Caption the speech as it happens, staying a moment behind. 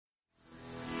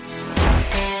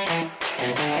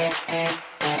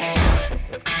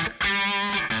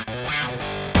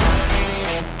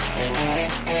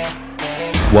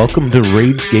Welcome to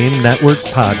Rage Game Network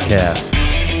Podcast.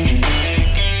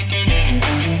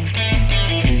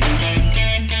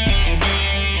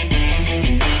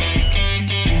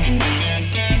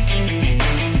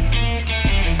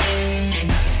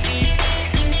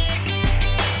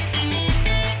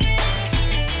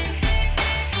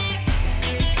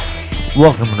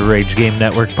 Welcome to Rage Game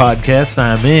Network Podcast.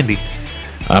 I'm Andy.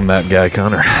 I'm that guy,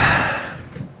 Connor.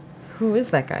 Who is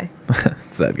that guy?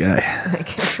 It's that guy.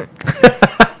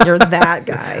 You're that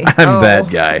guy. I'm that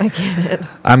guy. I get it.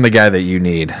 I'm the guy that you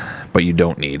need, but you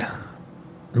don't need.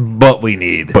 But we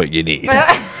need. But you need.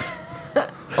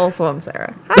 Also, I'm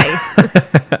Sarah.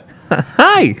 Hi.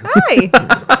 Hi.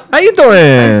 Hi. How you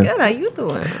doing? Good. How you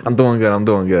doing? I'm doing good. I'm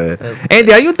doing good.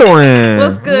 Andy, how you doing?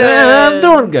 What's good? Yeah, I'm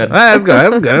doing good. That's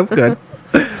good. That's good.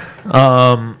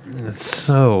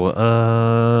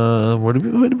 What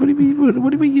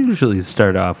do we usually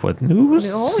start off with? News?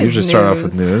 We always You usually start off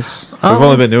with news. We've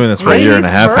only been doing this for a ladies year and a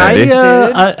half, first. Andy. Dude.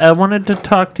 I wanted to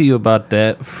talk to you about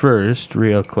that first,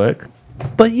 real quick.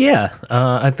 But yeah,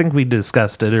 I think we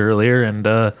discussed it earlier, and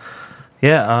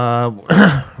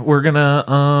we're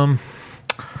gonna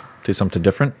Do something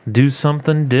different. do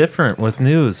something different with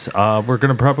news. We're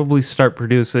gonna probably start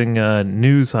producing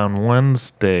news on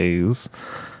Wednesdays,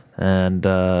 and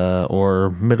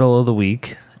or middle of the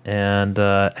week, and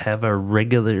have a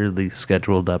regularly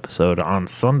scheduled episode on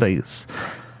Sundays.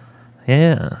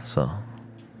 Yeah, so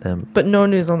then But no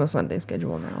news on the Sunday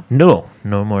schedule now. no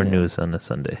more news on a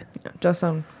Sunday. Just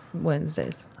on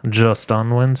Wednesdays. Just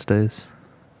on Wednesdays.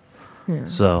 Yeah.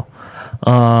 So,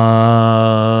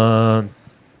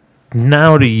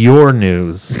 now to your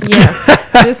news. Yes.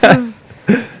 This is.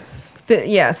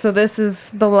 So this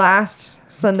is the last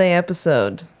Sunday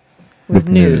episode with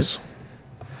news.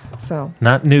 So.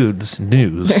 Not nudes,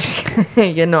 news.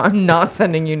 I'm not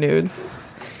sending you nudes.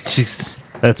 Jeez,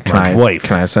 that's my wife.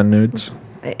 Can I send nudes?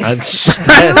 You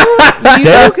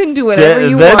can do whatever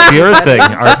you want. That's your thing,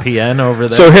 RPN over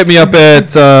there. So hit me up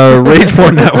at Rage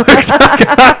Porn Network.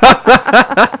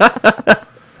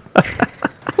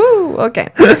 Woo, okay.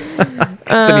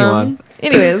 Continue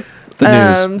Anyways,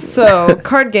 The news. So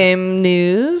card game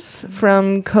news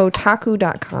from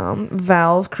Kotaku.com.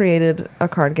 Valve created a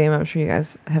card game. I'm sure you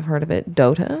guys have heard of it,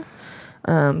 Dota,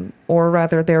 or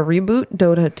rather their reboot,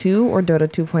 Dota 2 or Dota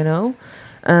 2.0.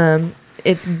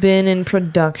 It's been in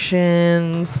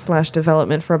production /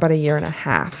 development for about a year and a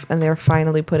half, and they're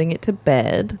finally putting it to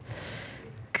bed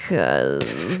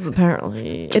because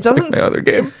apparently it doesn't. Like my other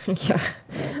game.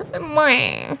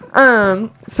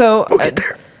 So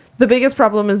the biggest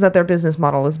problem is that their business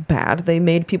model is bad. They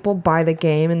made people buy the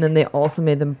game, and then they also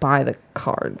made them buy the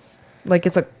cards. Like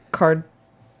it's a card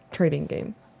trading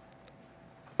game.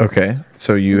 Okay,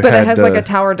 so But it has like a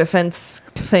tower defense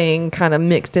thing kind of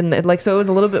mixed in it. Like, so it was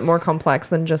a little bit more complex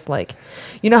than just like,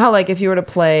 you know how like if you were to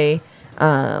play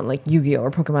like Yu-Gi-Oh or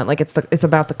Pokemon, like it's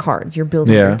about the cards. You're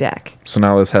building your deck. So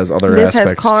now this has other This has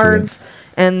aspects cards to it.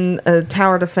 and a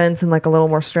tower defense and like a little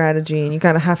more strategy, and you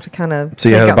kind of have to kind of So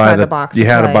you think had to buy outside the box. you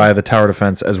had to play. buy the tower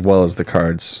defense as well as the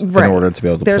cards in order to be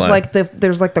able to there's play.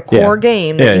 There's like the core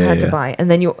game that you had to yeah. buy, and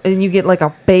then you get like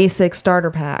a basic starter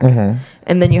pack,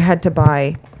 and then you had to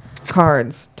buy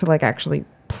cards to like actually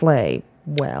play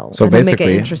well. So and then make it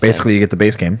basically interesting. you get the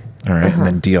base game, all right, and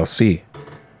then DLC.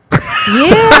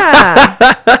 Yeah.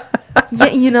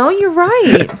 Yeah, you're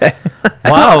right.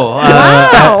 Wow.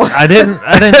 Wow. I didn't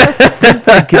think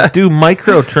they could do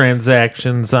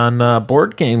microtransactions on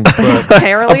board games, but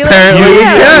Apparently you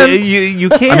yeah. can. you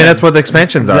can. I mean, that's what the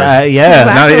expansions are.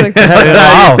 Yeah. Exactly. Now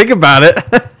Wow. you think about it.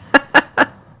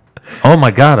 Oh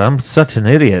my God, I'm such an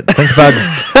idiot. Think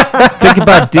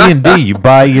about D&D. You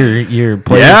buy your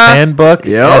player's handbook,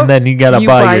 Yep. and then you gotta You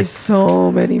buy buy your.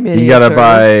 so many miniatures. You gotta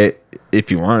buy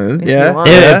if you want it. you want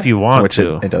If you want Which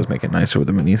to. it does make it nicer with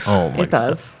the minis. Oh my It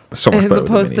does. So much As better with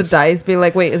the opposed to minis. dice, be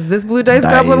like, wait, is this blue dice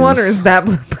goblin one or Dice. is that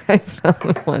blue dice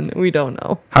goblin one? We don't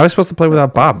know. How are we supposed to play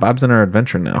without Bob? Bob's in our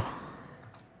adventure now.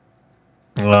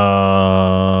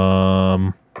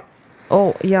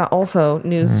 Oh yeah. Also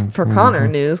news for Connor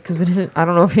news because we didn't. I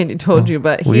don't know if Andy told you,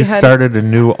 but We started a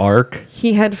new arc.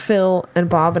 he had Phil and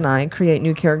Bob and I create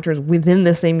new characters within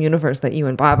the same universe that you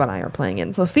and Bob and I are playing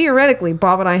in. So theoretically,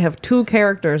 Bob and I have two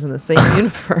characters in the same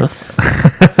universe.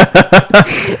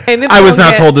 And I was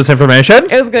not told this information.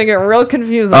 It's gonna get real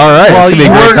confusing. All right, Well, it's you gonna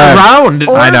be a great weren't time. around.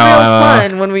 Or I know, real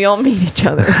fun when we all meet each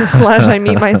other. / I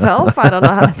meet myself. I don't know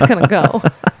how that's gonna go.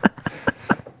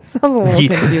 Sounds a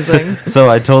little confusing. So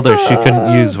I told her she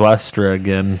couldn't use Westra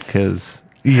again because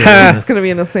Yeah, It's gonna be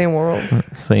in the same world.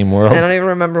 same world. I don't even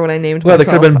remember what I named Well, they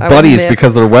myself. could have been I was buddies Myth.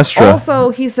 because they're Westra. Also,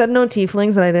 he said no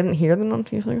tieflings, and I didn't hear the no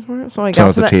tieflings part. So I So got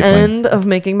it's to a the tiefling. end of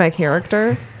making my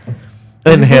character.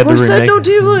 And He's had like, to "I said remake. no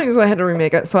tieflings, so I had to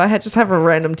remake it. So I had just have a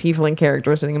random tiefling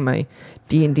character sitting in my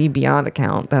D&D Beyond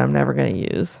account that I'm never gonna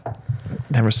use.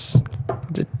 Never.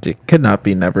 It could not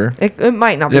be never. It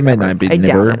might not be. It might never. not be I doubt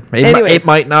never. it. It Anyways,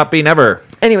 might not be never.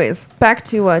 anyways, back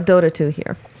to Dota 2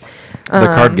 here. The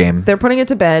card game. They're putting it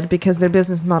to bed because their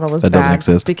business model was That bad. doesn't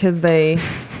exist. Because they.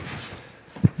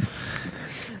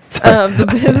 The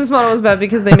business model was bad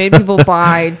because they made people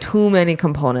buy too many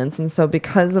components, and so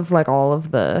because of like all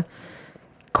of the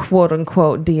quote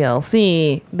unquote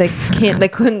DLC, they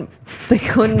couldn't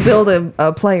build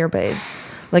a player base.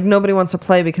 Like nobody wants to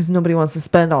play because nobody wants to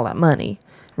spend all that money,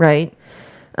 right?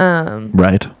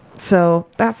 Right. So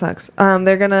that sucks.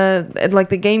 They're gonna like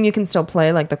the game you can still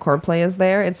play, like the core play is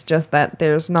there. It's just that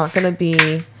there's not gonna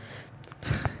be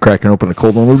Cracking open a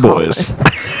cold one with boys.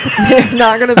 they're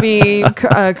not gonna be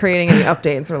creating any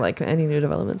updates or like any new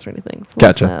developments or anything. So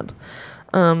Gotcha. That's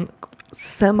sad.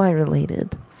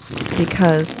 Semi-related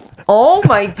because oh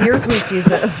my dear sweet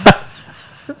Jesus.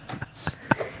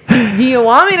 Do you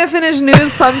want me to finish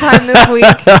news sometime this week?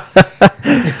 It's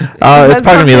probably gonna be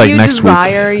something like you next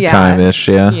desire? week Yeah. time-ish.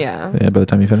 Yeah. Yeah. Yeah. By the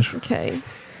time you finish. Okay.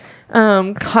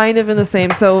 Kind of in the same.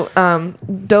 So,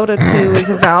 Dota 2 is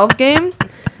a Valve game.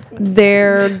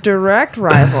 Their direct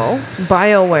rival,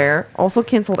 BioWare, also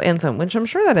canceled Anthem, which I'm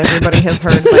sure that everybody has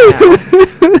heard by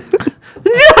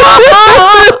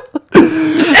now.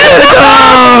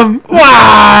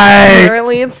 Why?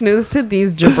 Apparently, it's news to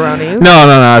these jabronis.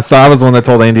 No. So I was the one that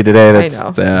told Andy today. That's,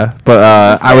 know.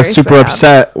 But It's I was very super sad.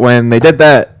 upset when they did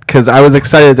that because I was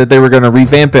excited that they were going to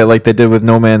revamp it like they did with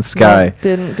No Man's Sky. No,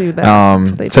 didn't do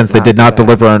that. Since they did not do that.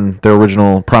 deliver on their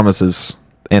original promises.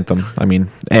 Anthem, I mean,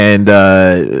 and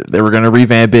they were going to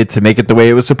revamp it to make it the way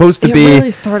it was supposed to It be.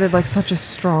 really started like such a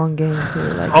strong game too.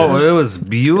 Like Oh, it was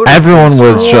beautiful. Everyone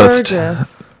was just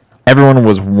gorgeous. everyone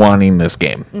was wanting this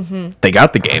game. They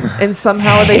got the game. And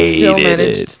somehow they still Hated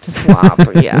managed it. to flop.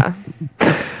 Yeah.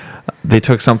 They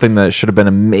took something that should have been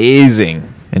amazing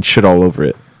and shit all over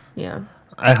it. Yeah.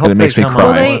 I hope it makes they me come cry.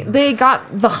 out Well, with- they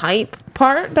got the hype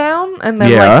part down, and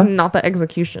then Yeah. like not the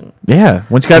execution. Yeah,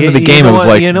 once you got into the You game, know it was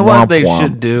what- like you know what womp they womp.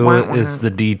 should do Womp is womp. the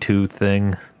D2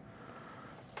 thing,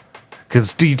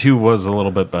 because D2 was a little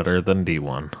bit better than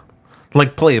D1,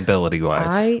 like playability wise.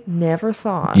 I never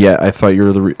thought. Yeah, I thought you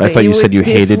were the. I that thought you said you would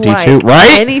hated D2, dislike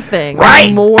right? Anything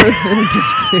Right. more than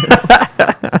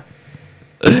D2.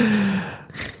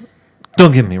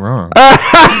 Don't get me wrong.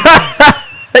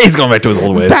 He's going back to his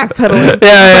old ways. Backpedaling.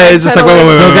 Yeah, he's just like,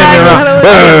 wait, Don't get me wrong.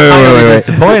 Backpedaling. I'm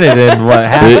disappointed in what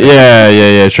happened,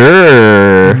 Yeah,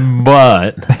 sure.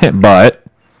 but But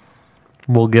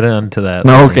we'll get into that.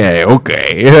 okay.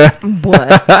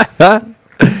 But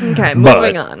okay,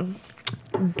 moving on.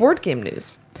 Board game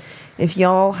news. If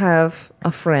y'all have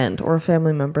a friend or a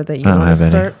family member that you I don't want have to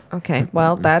any. start, okay,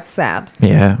 well that's sad.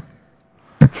 Yeah.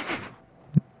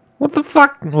 What the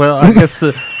fuck? Well, I guess.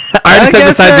 I already said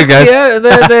besides you guys. Yeah,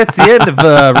 that's the end of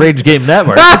Rage Game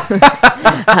Network.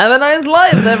 Have a nice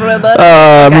life,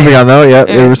 everybody. Moving on though. Yeah,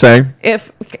 you were saying.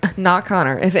 If not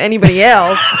Connor, if anybody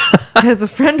else has a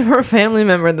friend or a family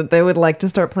member that they would like to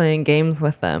start playing games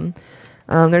with them,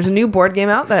 there's a new board game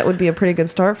out that would be a pretty good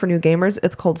start for new gamers.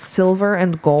 It's called Silver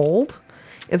and Gold.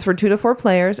 It's for 2 to 4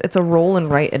 players. It's a roll and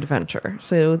write adventure.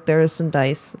 So there is some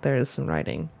dice, there is some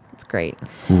writing. It's great.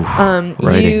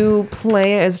 Writing. You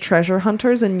play as treasure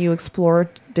hunters and you explore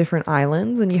different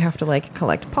islands and you have to like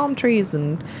collect palm trees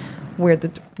and where the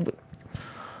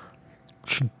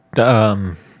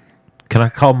Can I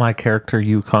call my character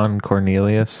Yukon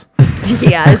Cornelius?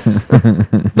 yes,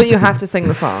 but you have to sing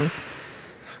the song.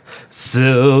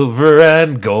 Silver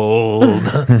and gold.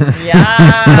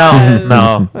 Yeah.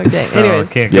 No. Okay. No,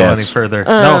 Anyways, can't go Yes. any further.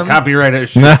 No, copyright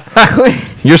issues.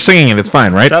 You're singing it. It's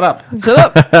fine, right? Shut up. shut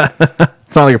up.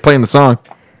 It's not like you're playing the song.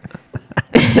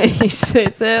 You say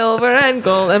silver and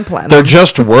gold and They're platinum.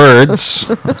 just words.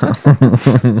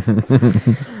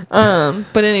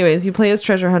 But anyways, you play as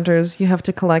treasure hunters. You have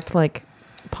to collect like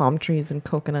palm trees and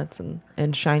coconuts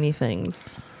and shiny things.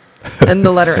 And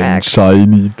the letter X.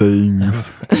 Shiny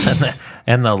things.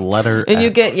 And the letter And you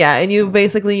X. get and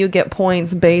you get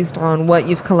points based on what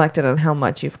you've collected and how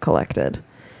much you've collected.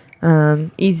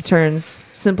 Easy turns,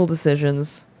 simple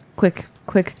decisions, quick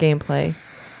gameplay.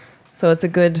 So it's a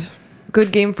good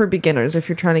game for beginners if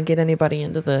you're trying to get anybody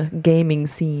into the gaming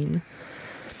scene.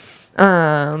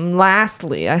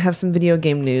 Lastly, I have some video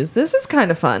game news. This is kind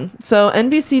of fun. So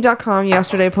NBC.com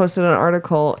yesterday posted an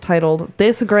article titled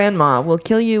 "This Grandma Will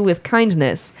Kill You with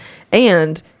Kindness"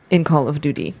 and in Call of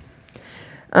Duty.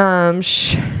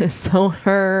 So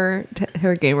her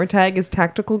gamer tag is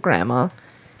Tactical Grandma,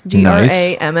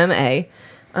 GRAMMA.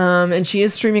 And she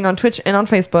is streaming on Twitch and on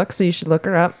Facebook, so you should look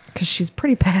her up because she's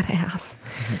pretty badass.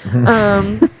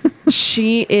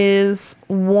 She is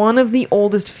one of the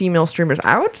oldest female streamers.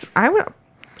 I would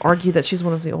argue that she's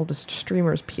one of the oldest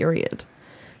streamers, period.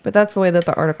 But that's the way that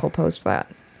the article posed that,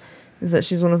 is that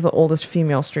she's one of the oldest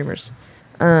female streamers.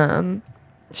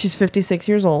 She's 56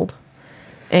 years old,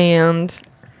 and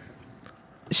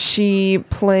she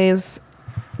plays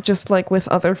just like with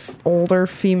other older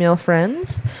female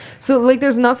friends. So like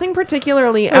there's nothing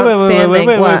particularly outstanding.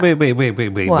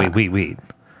 Wait.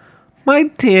 My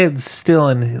dad's still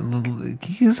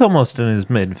he's almost in his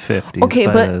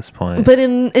mid-50s by this point. But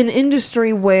in an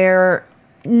industry where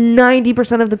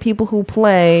 90% of the people who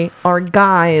play are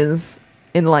guys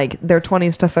in like their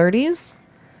 20s to 30s.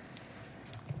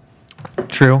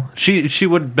 True. She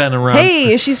would have been around.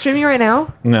 Hey, is she streaming right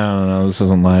now? No, this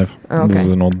isn't live. Oh, okay. This is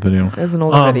an old video. It's an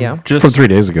older video. Just from 3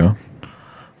 days ago.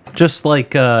 Just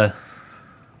like So,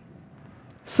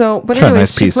 but Try a anyways,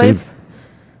 nice she PC. plays.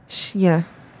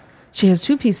 She has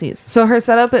 2 PCs. So her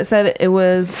setup, it said it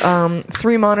was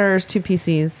 3 monitors, 2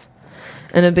 PCs,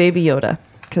 and a baby Yoda,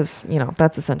 because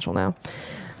that's essential now.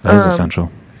 That is essential.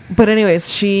 But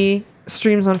anyways, she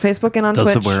streams on Facebook and on Twitch.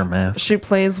 doesn't wear a mask. She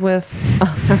plays with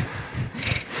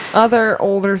other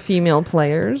older female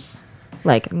players,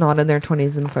 like not in their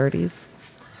 20s and 30s.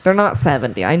 They're not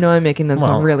 70. I know I'm making them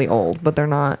sound really old, but they're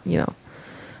not,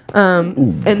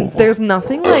 And there's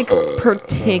nothing like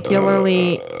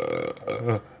particularly.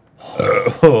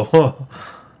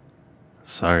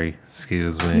 Sorry,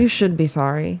 excuse me. You should be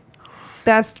sorry.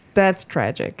 That's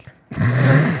tragic.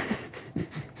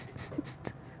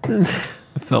 It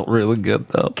felt really good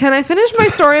though. Can I finish my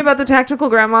story about the Tactical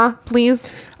Grandma,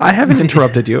 please? I haven't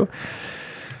interrupted you.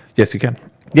 Yes, you can.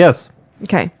 Yes.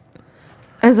 Okay.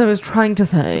 As I was trying to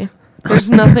say, there's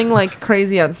nothing like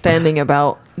crazy outstanding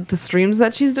about the streams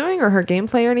that she's doing or her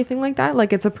gameplay or anything like that.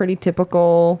 Like it's a pretty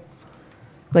typical,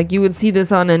 like you would see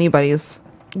this on anybody's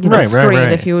screen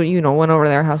if you went over to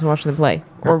their house and watched them play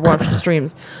or watched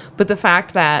streams. But the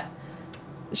fact that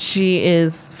she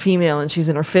is female and she's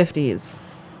in her 50s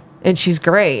and she's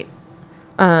great.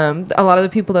 A lot of the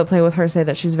people that play with her say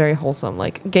that she's very wholesome.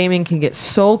 Like gaming can get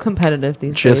so competitive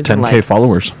these days. She has 10K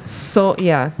followers. So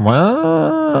yeah.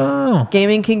 Wow.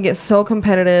 Gaming can get so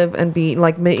competitive and be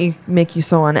like make you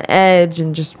so on edge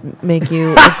and just make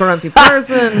you a grumpy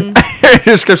person. Your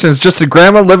description is just a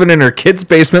grandma living in her kid's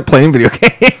basement playing video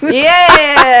games.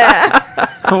 Yeah.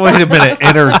 Wait a minute,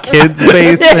 in her kid's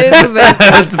basement? In the basement.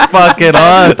 That's fucking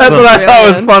awesome. That's what I thought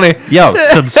was funny. Yo,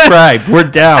 subscribe. We're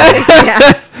down.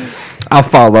 Yes. I'll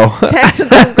follow.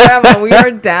 Tactical Grandma, we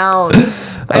are down.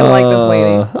 I like this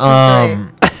lady.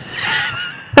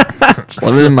 She's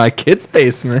Living in my kid's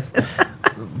basement.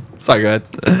 Sorry, go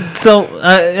ahead. So,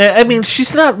 I mean,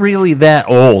 she's not really that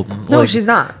old. No, Like, she's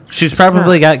not. She's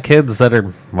probably got kids that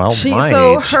are, my age.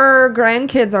 Her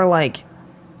grandkids are like,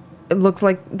 it looks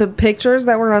like the pictures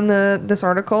that were on this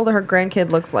article, her grandkid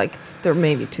looks like they're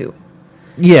maybe 2.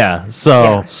 Yeah, so...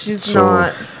 Yeah, she's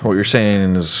not... What you're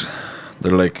saying is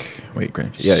they're like... Wait,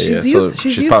 grandkid. Yeah. She's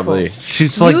She's probably...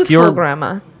 She's like youthful your...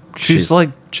 grandma. She's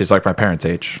like my parents'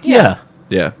 age. Yeah.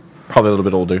 Yeah. Probably a little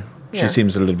bit older. Yeah. She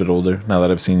seems a little bit older now that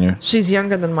I've seen her. She's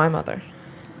younger than my mother.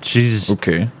 She's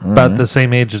Okay. about the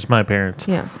same age as my parents.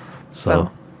 Yeah. So,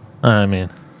 I mean...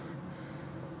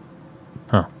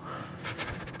 Huh.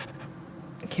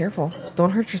 Careful.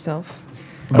 Don't hurt yourself.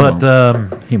 But,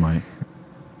 he might.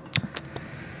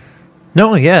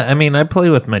 no, yeah, I mean, I play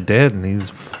with my dad, and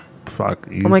he's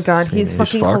Oh my god, he's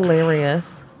fucking fuck.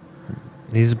 hilarious.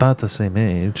 He's about the same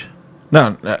age.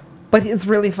 No. But it's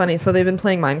really funny. So they've been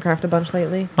playing Minecraft a bunch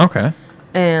lately, Okay.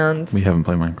 and We haven't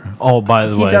played Minecraft. Oh, by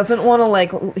the he way, doesn't want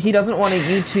to he doesn't want to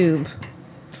YouTube.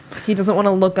 He doesn't want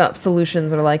to look up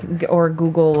solutions or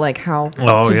Google like how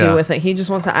to do with it. He just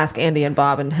wants to ask Andy and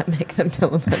Bob and make them tell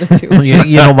him how to do it.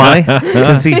 you know why?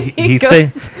 Because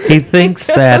he thinks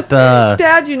that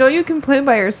Dad, you can play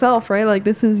by yourself, right? Like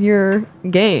this is your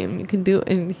game. You can do it.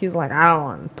 And he's like, I don't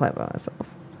want to play by myself.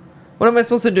 What am I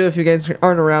supposed to do if you guys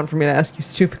aren't around for me to ask you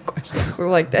stupid questions? We're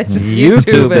like, Dad, just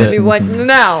YouTube it. And he's like,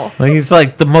 no. he's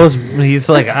like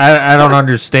I don't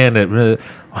understand it.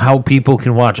 How people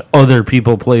can watch other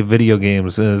people play video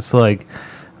games. It's like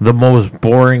the most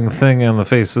boring thing on the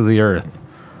face of the earth.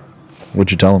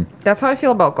 What'd you tell him? That's how I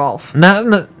feel about golf.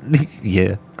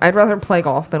 Yeah. I'd rather play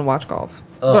golf than watch golf.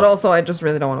 But also, I just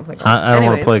really don't want to play golf. I don't want to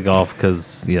Anyways, play golf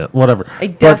because, yeah, whatever. I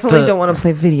definitely don't want to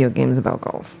play video games about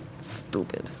golf.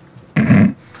 Stupid.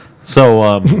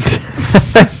 So,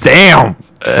 Damn.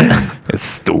 It's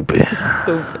stupid.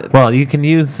 Stupid. well, you can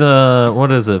use,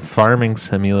 what is it, Farming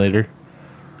Simulator.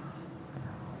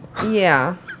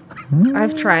 Yeah.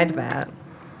 I've tried that.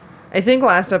 I think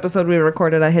last episode we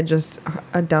recorded, I had just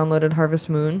downloaded Harvest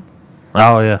Moon.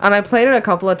 Oh, yeah. And I played it a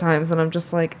couple of times, and I'm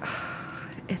just like,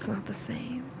 it's not the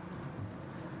same.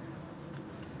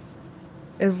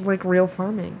 It's like real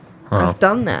farming. Oh. I've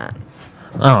done that.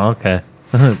 Oh, okay.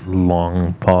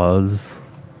 Long pause.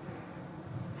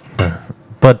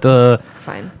 But, It's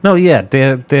fine. no, yeah,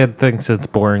 Dad thinks it's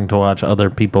boring to watch other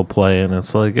people play, and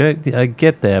it's like, I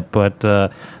get that, but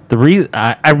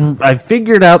I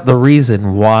figured out the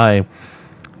reason why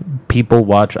people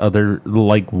watch other,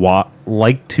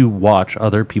 like to watch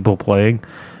other people playing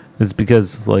is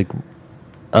because, like,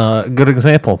 good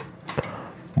example,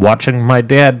 watching my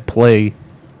dad play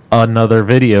another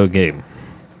video game.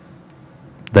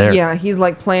 There. Yeah, he's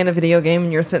like playing a video game,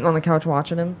 and you're sitting on the couch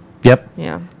watching him. Yep.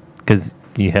 Yeah. Because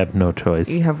you have no choice.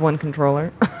 You have one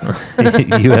controller.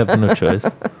 You have no choice.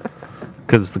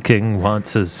 Because the king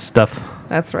wants his stuff.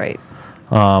 That's right.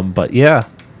 But yeah.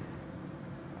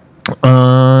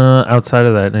 Outside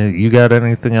of that, you got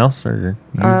anything else? Or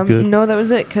you good? No, that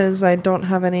was it, because I don't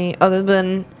have any, other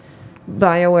than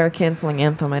BioWare canceling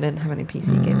Anthem, I didn't have any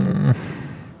PC game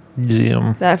news.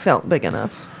 Jim. That felt big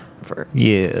enough for...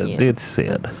 Yeah, Yeah, it's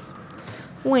sad.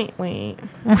 Wait.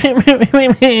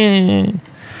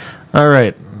 All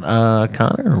right.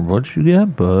 Connor, what you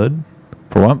got, bud?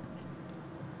 For what?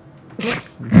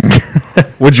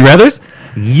 Would you rather's?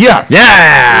 Yes!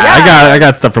 Yeah! I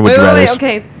got stuff for would you rather's.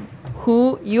 Okay.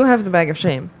 Who... You have the bag of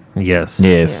shame. Yes.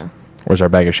 Yes. Yeah. Where's our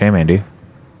bag of shame, Andy?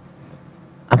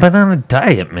 I've been on a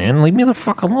diet, man. Leave me the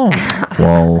fuck alone.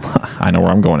 Well, I know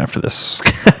where I'm going after this.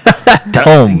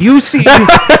 Home. You see... you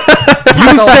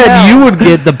said Bell. you would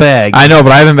get the bag. I know,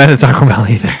 but I haven't been to Taco Bell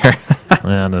either.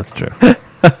 Yeah, that's true.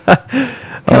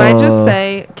 Can I just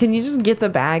say... Can you just get the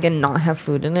bag and not have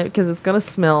food in it? Because it's going to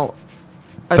smell...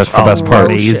 That's the best part.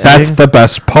 atrocious. That's the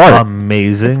best part.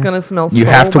 Amazing. It's going to smell You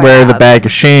so have to wear the bad. bag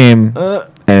of shame, and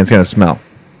it's going to smell.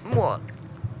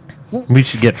 We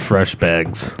should get fresh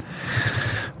bags.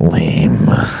 Lame.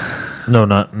 No,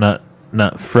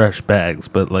 not fresh bags,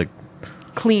 but like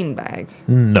Clean bags.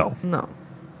 no No.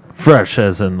 fresh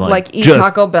as in Like eat just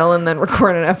Taco Bell and then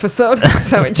record an episode.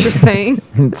 Is that what you're saying?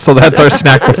 So that's our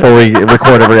snack before we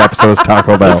record every episode is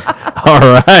Taco Bell. All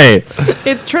right.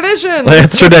 It's tradition.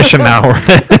 It's tradition now.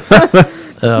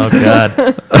 oh god.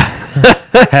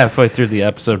 Halfway through the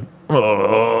episode.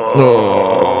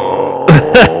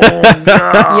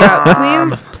 Yeah,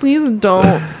 please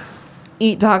don't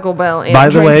eat Taco Bell and By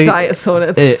the drink way, diet soda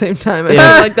at the it- same time. I feel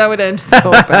like that would end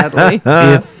so badly.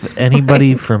 If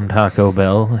anybody from Taco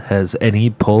Bell has any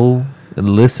pull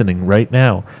listening right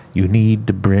now, you need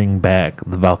to bring back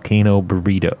the volcano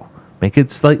burrito. Make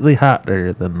it slightly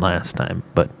hotter than last time,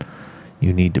 but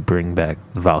you need to bring back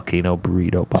the volcano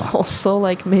burrito box. Also,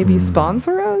 like maybe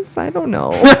sponsor us. I don't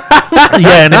know.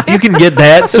 Yeah, and if you can get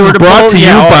that This is sort of brought pull, to you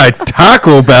yeah, by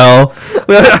Taco Bell.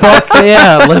 fuck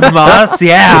yeah, Liv Moss.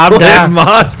 Yeah, I'm Live down.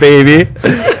 Moss, baby.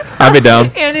 I'll be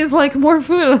down. And he's like, more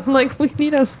food. I'm like, we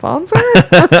need a sponsor.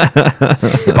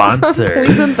 Sponsor.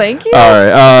 Please and thank you. All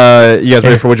right. You guys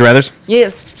ready for Would You Rather's?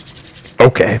 Yes,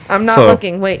 Okay. I'm not So-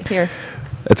 looking. Wait here.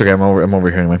 It's okay. I'm over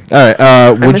here anyway. All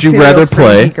right. Would a you cereal rather spring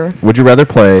play? maker. Would you rather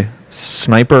play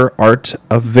Sniper Art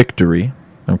of Victory?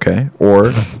 Okay. Or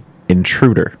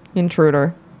Intruder?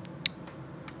 Intruder.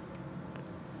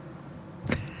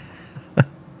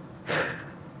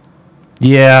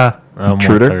 Yeah.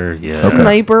 Intruder? Yeah. Okay.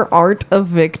 Sniper Art of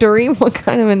Victory. What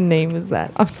kind of a name is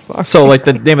that? I'm sorry. So like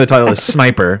the name of the title is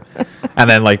Sniper, and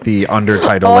then like the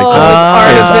undertitle Oh,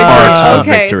 like it's is Art of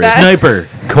Okay, Victory. that's- Sniper.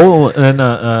 Colon.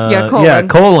 Yeah, colon. Yeah,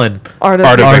 colon. Art of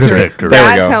Art of Victory. Victory. Victory. There we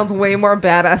That go. sounds way more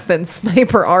badass than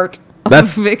Sniper Art of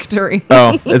That's- Victory.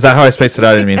 Oh, is that how I spaced it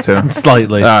out? I didn't mean to.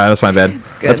 Slightly. That's my bad.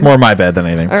 good. That's more my bad than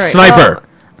anything. All right, Sniper well,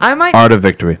 I might Art of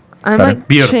Victory. Better.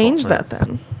 Beautiful. change that Nice.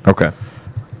 then. Okay.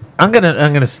 I'm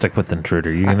gonna stick with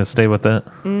Intruder. You gonna stay with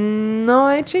that? No,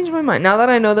 I changed my mind. Now that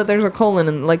I know that there's a colon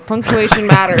and like punctuation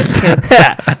matters, kids.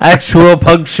 Actual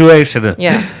punctuation.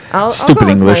 Yeah, I'll Stupid go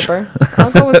with English. Sniper.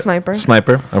 I'll go with Sniper.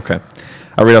 Sniper. Okay.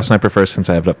 I'll read off Sniper first since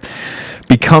I have it up.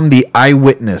 Become the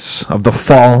eyewitness of the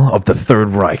fall of the Third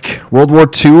Reich. World War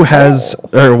II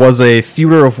was a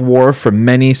theater of war for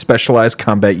many specialized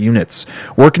combat units,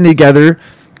 working together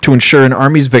to ensure an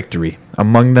army's victory.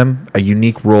 Among them, a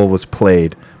unique role was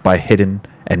played by hidden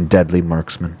and deadly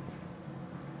marksmen.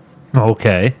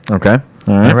 Okay. Okay.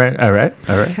 All right. All right.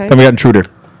 Okay. Then we got Intruder.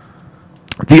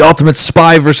 The ultimate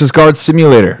spy versus guard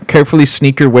simulator. Carefully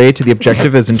sneak your way to the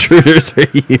objective as intruders or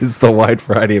use the wide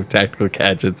variety of tactical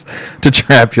gadgets to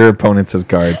trap your opponents as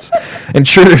guards.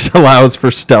 Intruders allows for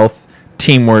stealth,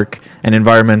 teamwork, and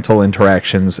environmental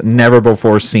interactions never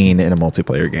before seen in a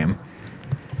multiplayer game.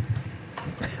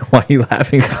 Why are you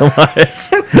laughing so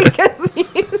much?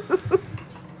 Because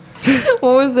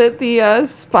what was it? The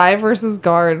spy versus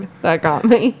guard that got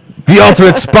me. The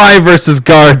ultimate spy versus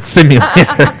guard simulator.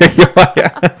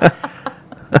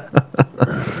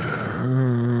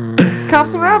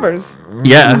 Cops and robbers.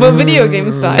 Yeah. But video game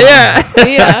style. Yeah.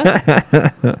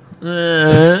 Yeah.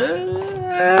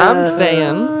 I'm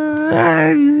staying.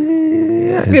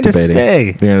 I'm gonna stay.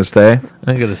 You're going to stay?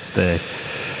 I'm gonna stay.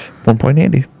 1 point,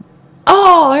 Andy.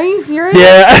 Oh, are you serious?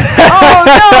 Yeah.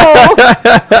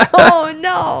 Oh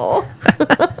no!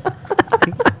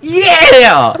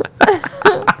 Yeah.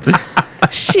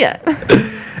 Shit.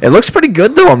 It looks pretty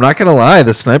good, though. I'm not going to lie.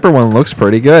 The sniper one looks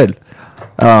pretty good.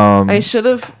 I should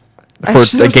have. For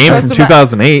a game from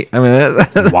 2008. I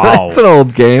mean, Wow. that's an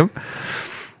old game.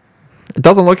 It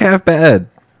doesn't look half bad.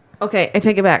 Okay, I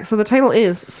take it back. So the title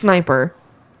is Sniper,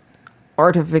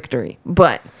 Art of Victory,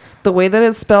 but the way that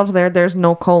it's spelled there's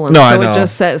no colon. No, so I know. it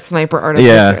just says Sniper, Art of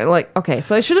Yeah. Victory. Like, okay,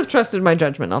 so I should have trusted my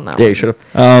judgment on that Yeah, one. you should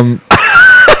have.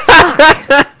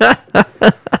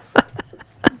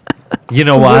 You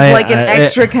know why? With like an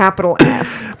extra capital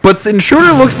F. But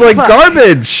Intruder looks like Fuck.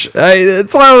 garbage.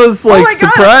 That's why I was like my God,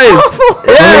 surprised.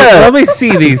 awful. Yeah. Let me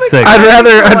see these things. I'd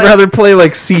Like- rather play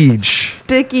like Siege.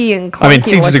 Sticky and clunky I mean,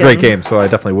 Siege is a great looking. game, so I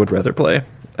definitely would rather play.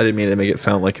 I didn't mean to make it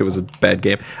sound like it was a bad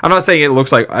game. I'm not saying it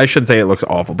looks like, I shouldn't say it looks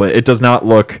awful, but it does not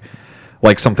look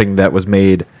like something that was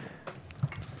made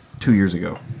 2 years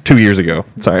ago. 2 years ago.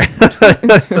 Sorry.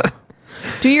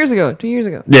 2 years ago. 2 years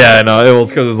ago. Yeah, I know. It was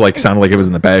because it was like sounded like it was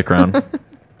in the background.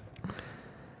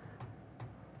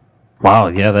 Wow,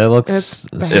 yeah, that looks It's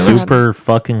bad. super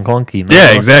fucking clunky. now.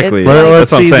 Yeah, exactly. It's like-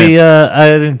 Let's That's what I'm see saying. I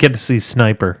didn't get to see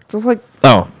Sniper. So it's like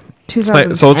Oh,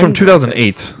 2010. so it's from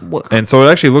 2008, Look. and so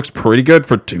it actually looks pretty good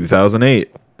for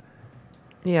 2008.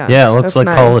 Yeah. Yeah, it looks that's like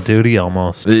nice. Call of Duty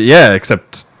almost. Yeah,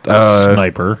 except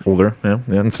Sniper. older. Yeah,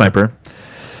 and Sniper.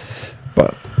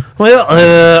 But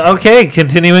Well, okay,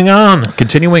 continuing on.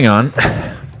 continuing on.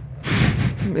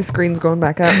 My screen's going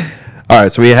back up. All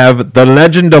right, so we have The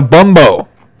Legend of Bumbo,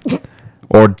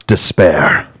 or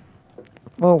Despair.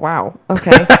 Oh, wow.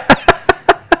 Okay.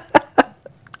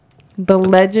 The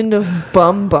Legend of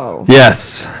Bumbo.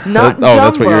 Yes. Not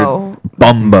that's what you're. Dumbo.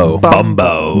 Bumbo.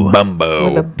 Bumbo. Bumbo.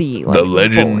 With a B. Like The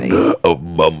Legend boy.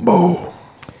 of Bumbo.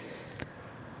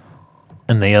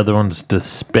 And the other one's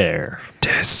Despair.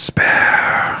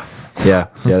 Despair. Yeah.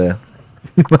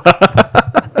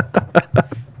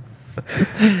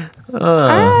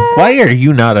 Why are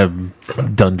you not a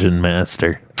dungeon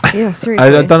master? Yeah, seriously.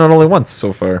 I've done it only once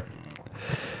so far.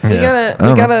 We Yeah.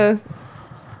 gotta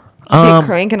Um, get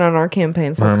cranking on our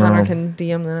campaign so Connor can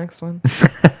DM the next one.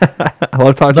 I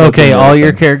love talking. Okay, all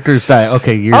your characters die.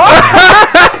 Okay, you're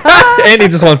Andy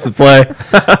just wants to play.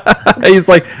 He's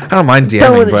like, I don't mind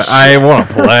Done with DMing, this but I want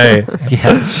to play.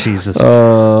 yeah, Jesus.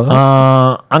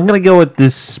 I'm gonna go with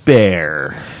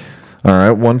Despair. All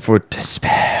right, one for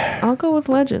Despair. I'll go with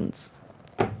Legends.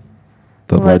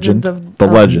 The legend. The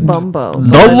of legend. Bumbo.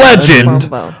 The legend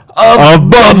Bumbo. of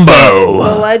Bumbo.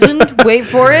 The legend, wait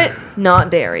for it, not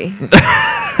dairy.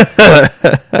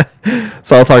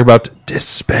 So I'll talk about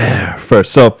Despair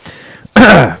first. So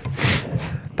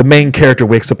the main character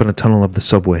wakes up in a tunnel of the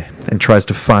subway and tries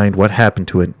to find what happened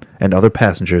to it and other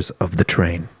passengers of the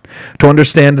train. To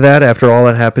understand that, after all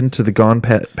that happened to the gone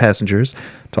passengers,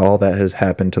 to all that has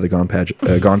happened to the gone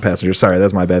passengers, sorry,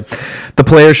 that's my bad, the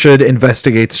player should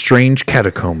investigate strange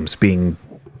catacombs being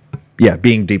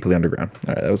deeply underground.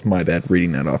 All right, that was my bad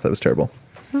reading that off. That was terrible.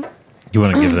 You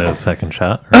want to give that a second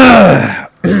shot? I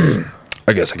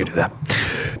guess I could do that.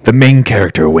 The main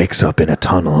character wakes up in a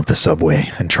tunnel of the subway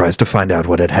and tries to find out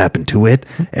what had happened to it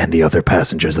and the other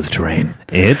passengers of the train.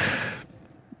 It?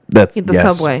 That's The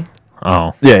yes. subway.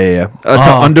 Oh. Yeah. To okay.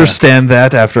 understand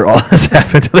that, after all has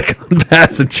happened to the gone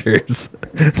passengers,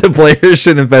 the player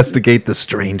should investigate the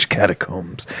strange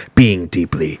catacombs being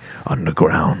deeply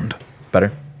underground.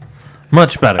 Better?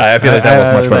 Much better. I feel like that was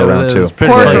much better round two. was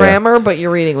pretty Poor good. grammar, but your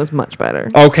reading was much better.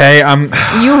 Okay,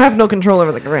 You have no control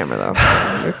over the grammar, though.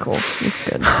 You're cool. It's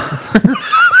good.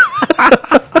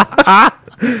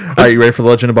 are you ready for the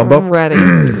Legend of Bumbo? I'm ready.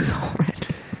 So ready.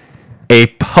 A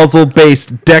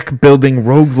puzzle-based deck-building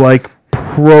roguelike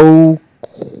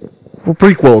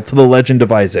prequel to The Legend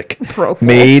of Isaac. Proquel.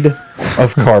 Made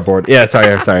of cardboard. Yeah, sorry.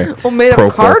 Well, made Proquel.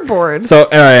 of cardboard. So, all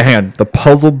right, hang on. The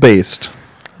puzzle-based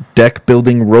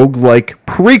deck-building roguelike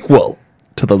prequel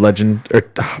to The Legend...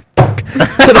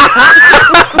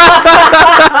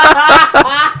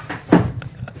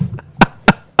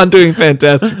 I'm doing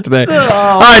fantastic today.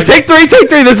 All right, take three.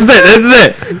 This is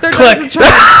it. Click.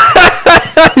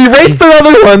 Erase the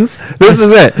other ones. This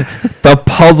is it. The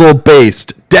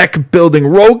puzzle-based deck-building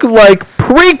roguelike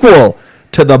prequel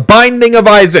to The Binding of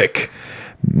Isaac,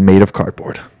 made of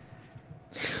cardboard.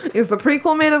 Is the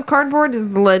prequel made of cardboard?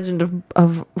 Is the Legend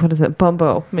of what is it?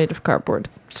 Bumbo made of cardboard?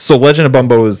 So Legend of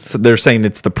Bumbo they're saying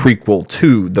it's the prequel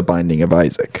to The Binding of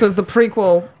Isaac. So is the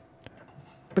prequel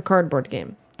the cardboard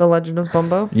game? The Legend of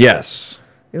Bumbo? Yes.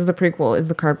 Is the prequel is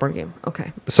the cardboard game?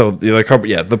 Okay. So the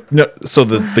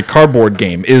cardboard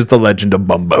game is The Legend of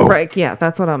Bumbo. Right. Yeah,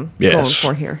 that's what I'm going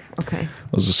for here. Okay.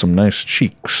 Those are some nice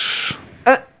cheeks.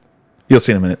 You'll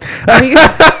see in a minute.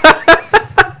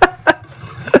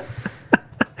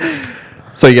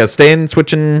 So you guys staying,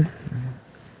 switching?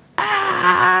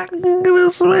 I'm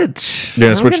gonna switch. You're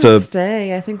gonna switch I'm gonna to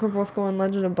stay. I think we're both going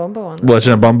Legend of Bumbo on this.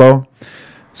 Legend of Bumbo.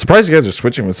 Surprised you guys are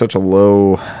switching with such a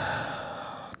low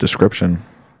description.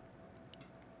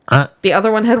 The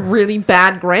other one had really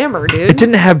bad grammar, dude. It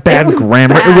didn't have bad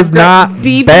grammar. Bad. It was not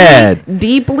bad.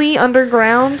 Deeply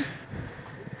underground.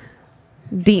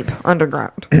 Deep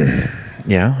underground.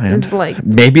 Yeah, and It's like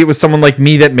maybe it was someone like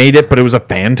me that made it, but it was a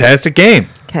fantastic game.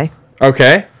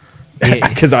 okay.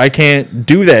 Because I can't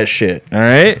do that shit. All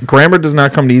right, grammar does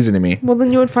not come easy to me. Well,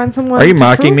 then you would find someone. Are you to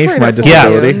mocking me for proofread my it you.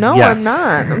 disability? No, Yes. I'm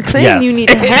not. I'm saying Yes. you need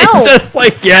It's help. just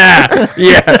like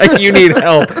yeah, you need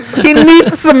help. He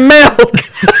needs some milk.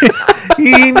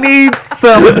 He needs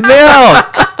some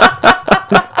milk.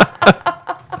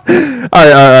 All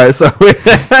right. So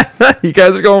you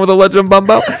guys are going with the Legend of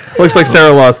Bumbo. Looks like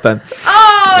Sarah lost then.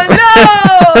 Oh no!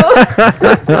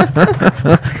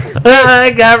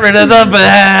 I got rid of the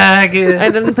bag. I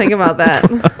didn't think about that.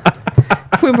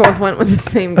 We both went with the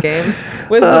same game.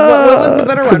 What was the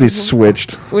better Because one? he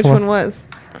switched. Which one was?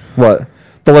 What?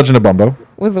 The Legend of Bumbo.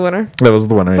 Was the winner? That was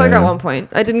the winner. So I got yeah. 1 point.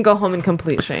 I didn't go home in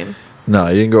complete shame. No,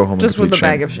 you didn't go home Just in with a complete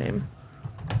bag shame. of shame.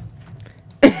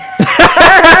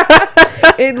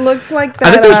 It looks like that.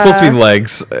 I think there's supposed to be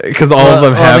legs because all of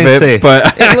them Let have me it. see.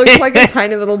 But It looks like a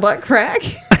tiny little butt crack.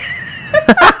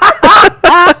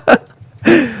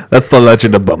 that's the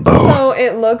Legend of Bumbo. So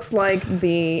it looks like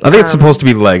the. I think it's supposed to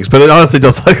be legs, but it honestly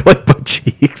does look like butt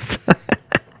cheeks.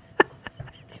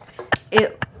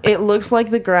 It looks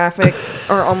like the graphics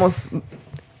are almost.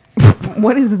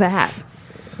 What is that?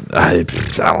 I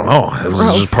don't know. This is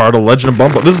Gross. just part of Legend of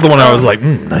Bumbo. This is the one I was like,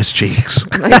 nice cheeks.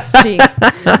 Nice cheeks.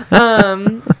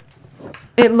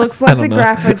 It looks like the don't know.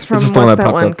 graphics from It's what's just the one that that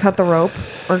popped one? up. Cut the rope,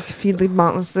 or feed the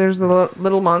monster. There's a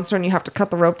little monster, and you have to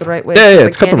cut the rope the right way. Yeah, so yeah,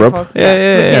 it's Cut the candy Rope. falls- Yeah, so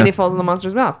yeah, the yeah. candy falls in the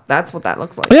monster's mouth. That's what that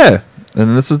looks like. Yeah,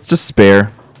 and this is just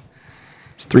spare.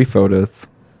 It's 3 photos.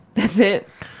 That's it.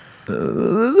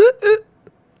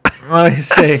 Let me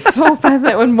see. So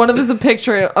fascinating. When one of them is a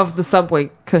picture of the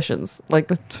subway cushions, like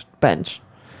the bench.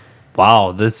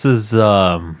 Wow, this is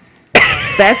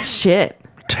That's shit.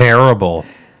 terrible.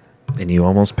 And you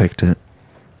almost picked it.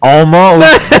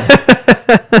 Almost.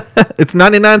 It's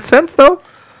 99 cents though.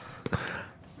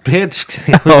 Bitch.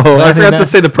 Oh, I forgot to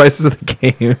say the prices of the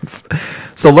games.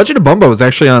 So Legend of Bumbo is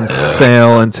actually on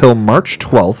sale until March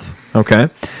 12th. Okay.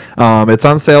 It's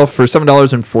on sale for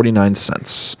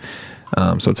 $7.49.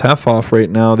 So it's half off right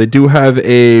now. They do have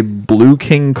a Blue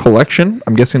King collection.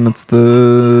 I'm guessing that's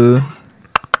the...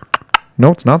 No,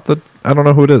 it's not the... I don't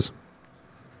know who it is.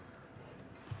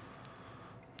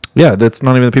 Yeah, that's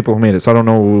not even the people who made it, so I don't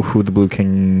know who the Blue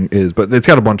King is. But it's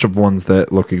got a bunch of ones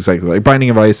that look exactly like Binding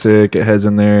of Isaac. It has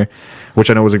in there, which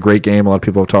I know was a great game. A lot of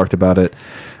people have talked about it.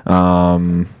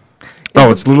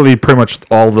 It's literally pretty much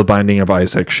all the Binding of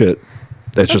Isaac shit.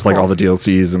 It's just like all the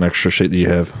DLCs and extra shit that you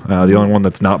have. The only one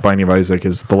that's not Binding of Isaac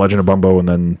is The Legend of Bumbo, and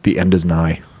then The End is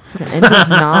Nigh. The end is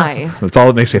nigh. That's all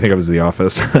it makes me think of is The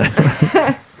Office.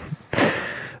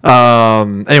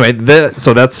 Anyway,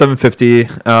 so that's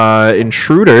 $7.50.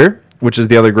 Intruder, which is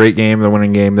the other great game, the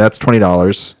winning game, that's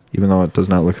 $20. Even though it does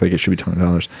not look like it should be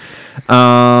 $20.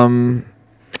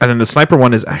 And then the sniper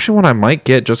one is actually one I might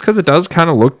get just because it does kind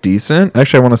of look decent.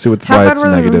 Actually, I want to see why How it's bad were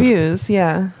the negative. reviews?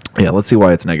 Yeah. Yeah, let's see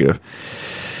why it's negative.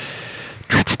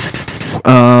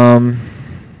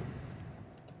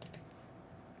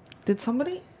 Did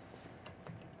somebody?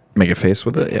 Make a face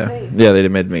with it. Make a Yeah, face. yeah, they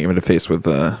did make a face with.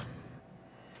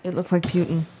 It looks like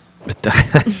Putin.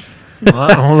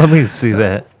 Well, let me see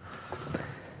that.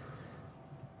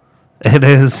 It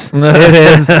is. It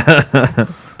is.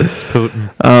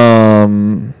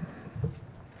 Putin.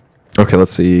 Okay,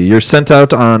 let's see. You're sent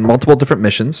out on multiple different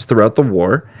missions throughout the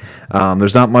war.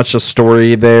 There's not much a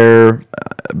story there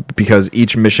because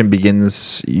each mission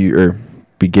begins.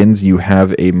 You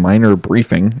have a minor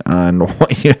briefing on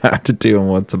what you have to do and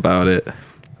what's about it.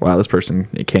 Wow, this person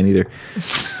can't either.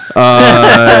 It's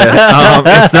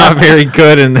not very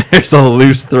good, and there's a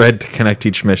loose thread to connect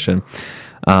each mission.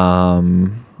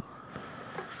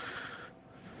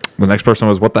 The next person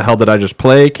was, what the hell did I just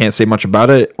play? Can't say much about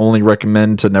it. Only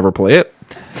recommend to never play it.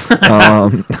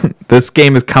 This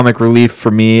game is comic relief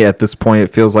for me. At this point, it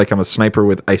feels like I'm a sniper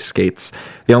with ice skates.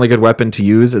 The only good weapon to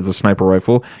use is the sniper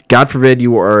rifle. God forbid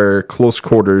you are close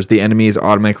quarters. The enemies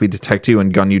automatically detect you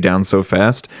and gun you down so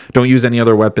fast. Don't use any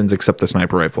other weapons except the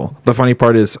sniper rifle. The funny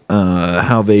part is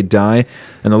how they die,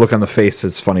 and the look on the face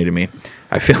is funny to me.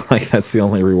 I feel like that's the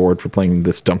only reward for playing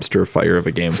this dumpster fire of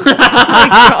a game. Oh my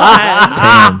God.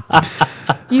 Damn.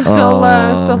 You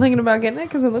still thinking about getting it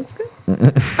because it looks good?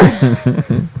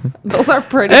 Those are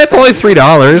pretty. It's only $3.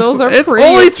 Those are it's pretty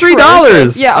only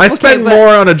 $3. Yeah, I spent more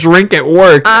on a drink at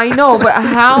work. I know, but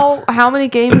how many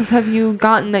games have you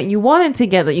gotten that you wanted to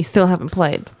get that you still haven't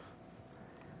played?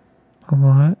 A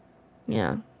lot.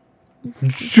 Yeah.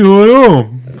 Shut up.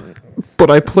 But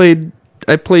I played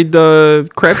Crappy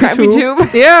Tube.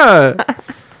 Yeah.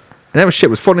 And that shit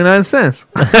was 49 cents.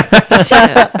 Shit.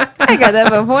 I got that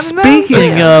for 49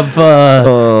 Speaking cents.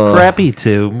 of Crappy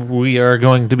Tube, we are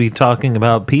going to be talking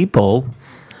about people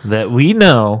that we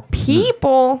know.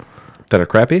 People. That are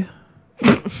crappy?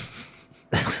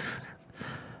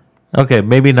 Okay,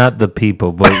 maybe not the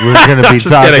people, but we're going to be Just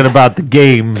talking kidding. about the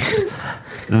games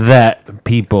that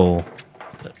people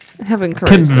Have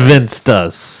encouraged convinced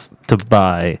us to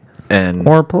buy And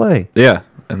or play. yeah,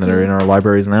 and that are in our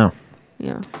libraries now.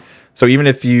 Yeah. So even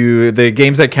if the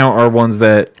games that count are ones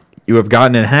that you have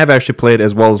gotten and have actually played,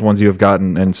 as well as ones you have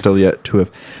gotten and still yet to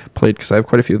have played, because I have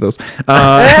quite a few of those.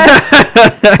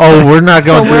 Oh, we're not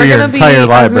So going through we're your gonna be- entire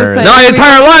I was gonna library. say- No,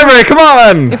 entire library. Come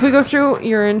on. If we go through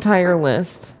your entire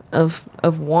list of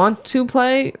want to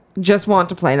play, just want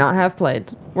to play, not have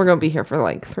played, we're gonna be here for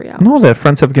like 3 hours. No, that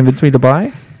friends have convinced me to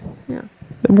buy. Yeah.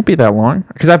 It won't be that long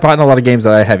because I've bought a lot of games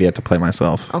that I have yet to play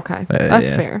myself. Okay. That's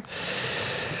yeah. fair.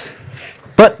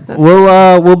 But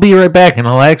we'll be right back, and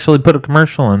I'll actually put a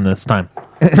commercial in this time.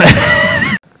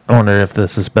 I wonder if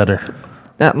this is better.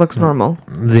 That looks normal.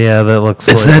 Yeah, that looks.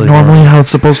 Is that slightly normally more- how it's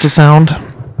supposed to sound?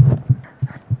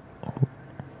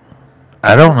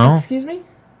 I don't know. Excuse me?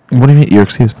 What do you mean? You're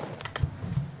excused.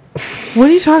 What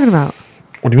are you talking about?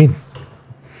 What do you mean?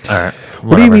 All right.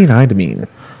 What do you mean? I mean.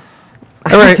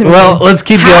 All right. To Well, me. let's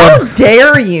keep How going.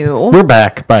 dare you? We're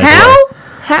back. By the way.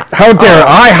 How? How dare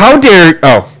I? How dare?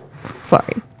 Oh,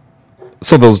 Sorry.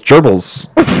 so those gerbils.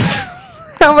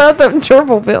 How about them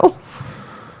gerbil bills?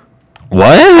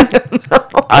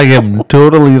 What? I am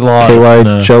totally lost. KY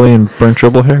now. jelly and burnt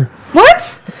gerbil hair.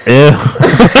 What? Ew.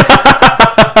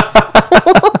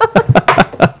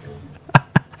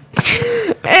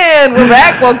 And we're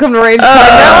back. Welcome to Rage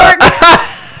Pod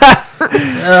Network.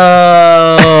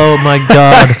 Oh my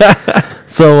god.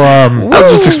 So I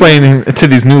was just explaining to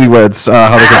these newlyweds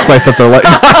how they can spice up their life.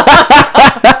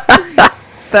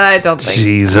 I don't think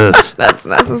Jesus. that's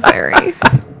necessary.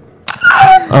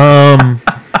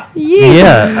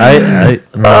 Yeah, I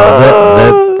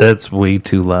no, that's way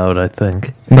too loud, I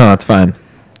think. No, that's fine.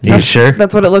 You sure?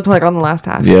 That's what it looked like on the last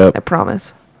half. Yep. I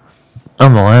promise.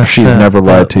 On the last She's half, never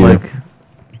lied but, to you. like,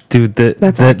 dude, that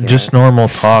That's accurate. just normal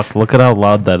talk. Look at how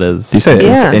loud that is. Do you say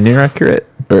Yeah. it's inaccurate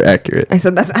or accurate? I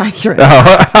said that's accurate.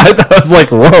 Oh, I was like,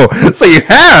 whoa. So you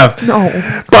have. No.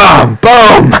 Boom,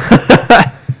 boom.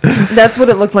 That's what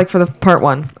it looked like for the part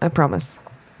one. I promise.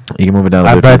 You can move it down a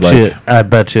I bit bet if you'd you. like. I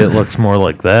bet you it looks more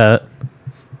like that.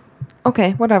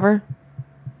 Okay, whatever.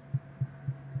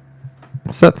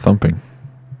 What's that thumping?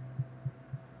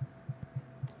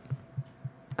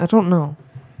 I don't know.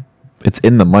 It's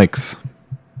in the mics.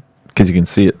 Because you can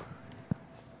see it.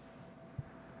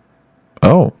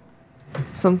 Oh.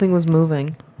 Something was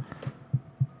moving.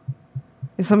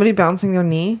 Is somebody bouncing their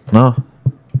knee? No.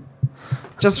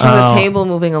 Just from the Oh. table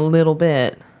moving a little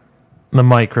bit. The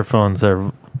microphones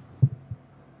are.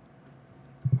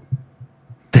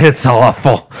 It's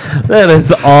awful. That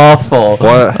is awful.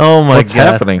 What? Oh my What's god.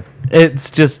 happening?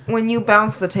 It's just. When you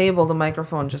bounce the table, the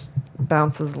microphone just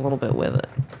bounces a little bit with it.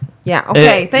 Yeah,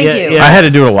 okay, thank yeah, you. yeah. I had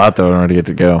to do it a lot, though, in order to get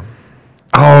to go.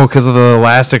 Oh, because of the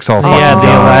elastics all fucking Yeah, the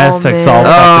gone. elastic's man. all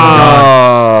fucking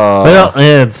gone. Oh. Well,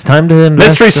 it's time to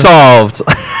invest. Mystery solved.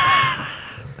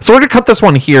 So we're going to cut this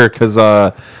one here because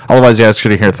otherwise you guys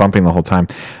could hear thumping the whole time.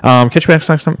 Catch you next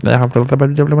time.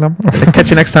 Catch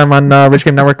you next time on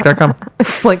RichGameNetwork.com.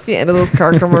 It's like the end of those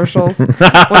car commercials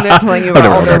when they're telling you about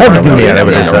all their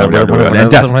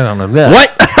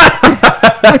What?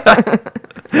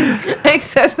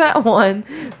 Except that one.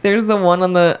 There's the one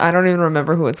on the, I don't even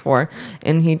remember who it's for.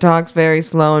 And he talks very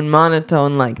slow and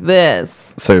monotone like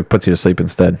this. So it puts you to sleep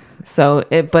instead.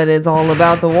 But it's all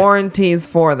about the warranties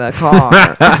for the car.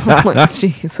 I'm like,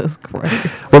 Jesus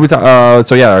Christ. What we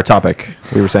our topic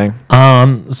we were saying.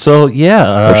 So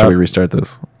yeah. Or should we restart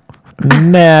this?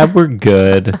 Nah, we're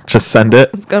good. Just send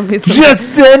it. It's gonna be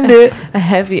Just send it. a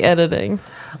heavy editing.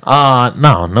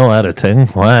 No editing.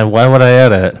 Why would I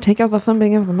edit? Take out the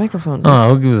thumping of the microphone.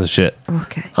 Oh, who gives a shit?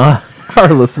 Okay.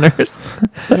 Our listeners.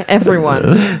 Yeah,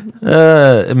 everyone.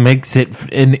 It makes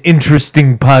it an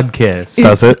interesting podcast.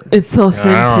 Does it? It's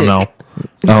authentic. I don't know.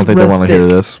 I don't think they want to hear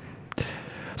this.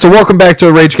 So welcome back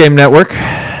to Rage Game Network.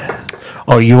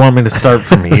 Oh, you want me to start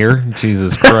from here?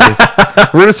 Jesus Christ.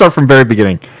 We're going to start from very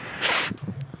beginning.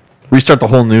 Restart the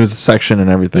whole news section and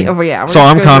everything. Yeah, so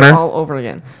I'm Connor. All over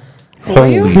again.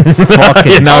 Holy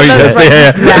fucking now That's right,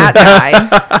 yeah. that guy.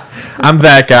 I'm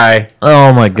that guy.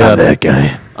 Oh my god. I'm that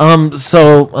guy.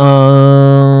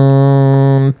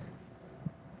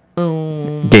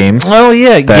 Games. Oh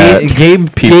yeah, that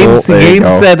games people- there you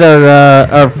go. that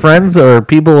our friends or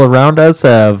people around us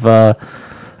have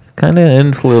kind of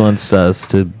influenced us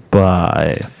to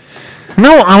buy.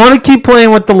 No, I want to keep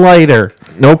playing with the lighter.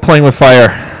 No playing with fire.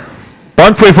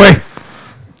 Run, free.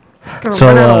 It's gonna So,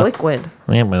 run out of liquid.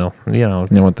 Yeah, well, You know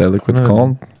what that liquid's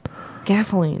called?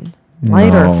 Gasoline.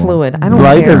 Lighter No. fluid. I don't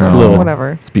Lighter care. fluid.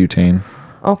 Whatever. It's butane.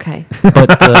 Okay.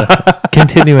 But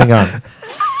continuing on.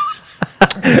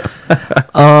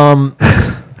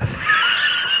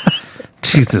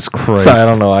 Jesus Christ. Sorry, I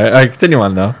don't know. I continue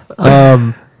on though.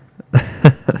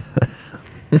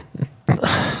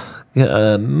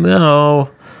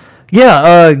 No.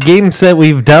 Yeah, games that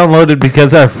we've downloaded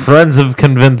because our friends have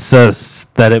convinced us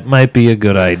that it might be a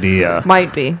good idea.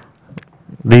 Might be.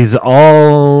 These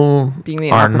all Being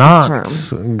the are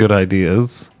operative not good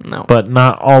ideas. No. But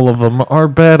not all of them are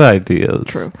bad ideas.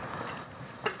 True.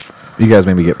 You guys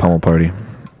maybe get pummel party.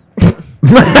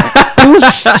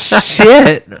 Oh,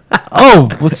 shit. Oh,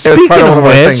 well, speaking part of one of of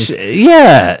our which, things.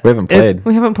 yeah. We haven't played.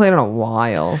 We haven't played in a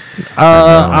while.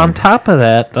 On top of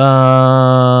that,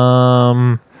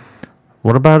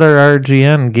 what about our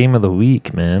RGN Game of the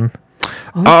Week, man?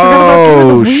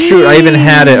 Oh, shoot. I even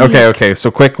had it. Okay. So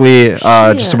quickly,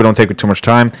 just so we don't take too much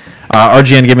time.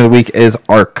 RGN Game of the Week is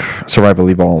Ark Survival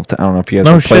Evolved. I don't know if you guys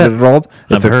have played it at all.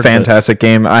 It's a fantastic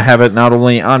game. I have it not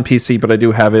only on PC, but I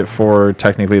do have it for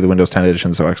technically the Windows 10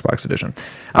 edition, so Xbox edition.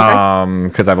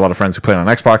 Because I have a lot of friends who play it on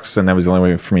Xbox, and that was the only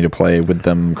way for me to play with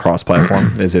them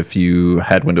cross-platform, is if you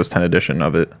had Windows 10 edition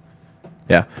of it.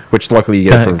 Yeah, which luckily you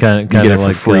get it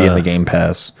for free in the Game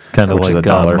Pass, which is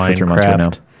 $1 for 3 months right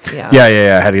now. Yeah.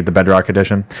 I had to get the Bedrock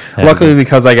edition. Luckily,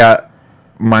 because I got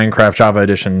Minecraft Java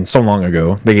edition so long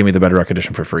ago, they gave me the Bedrock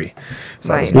edition for free.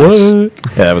 So nice. that was nice.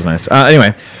 Yeah, that was nice.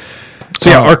 Anyway, so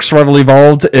yeah, Ark Survival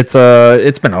Evolved. It's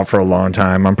been out for a long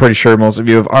time. I'm pretty sure most of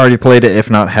you have already played it, if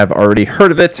not have already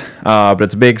heard of it. But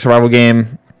it's a big survival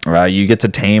game. You get to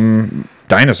tame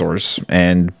dinosaurs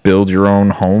and build your own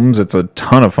homes. It's a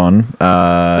ton of fun.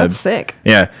 That's sick.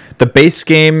 Yeah, the base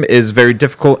game is very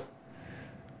difficult,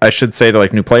 I should say, to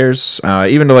like new players.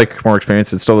 Even to like more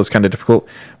experienced, it still is kind of difficult.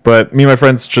 But me and my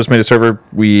friends just made a server.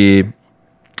 We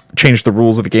changed the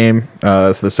rules of the game,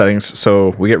 so the settings, so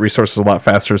we get resources a lot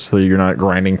faster, so you're not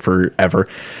grinding forever.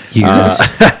 Years.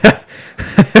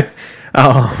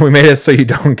 We made it so you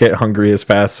don't get hungry as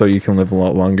fast, so you can live a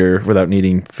lot longer without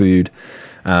needing food.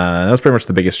 That was pretty much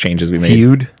the biggest changes we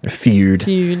made. Feud.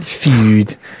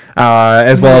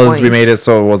 As well as we made it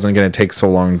so it wasn't going to take so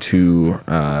long to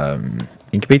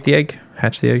incubate the egg,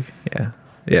 hatch the egg.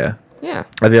 Yeah.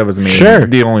 I think that was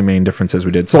the only main differences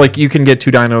we did. So like you can get 2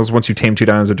 dinos. Once you tame 2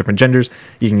 dinos of different genders,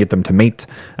 you can get them to mate,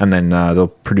 and then they'll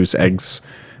produce eggs.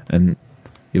 And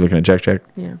you looking at Jack?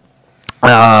 Yeah.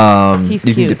 He's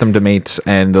cute. Can get them to mate,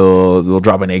 and they'll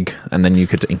drop an egg, and then you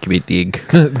get to incubate the egg.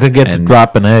 They get to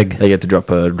drop an egg. They get to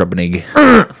drop an egg.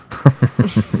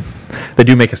 They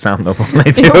do make a sound though when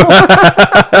they do.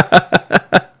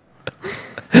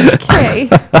 Okay.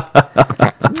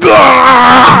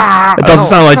 It doesn't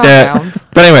sound like that. Down.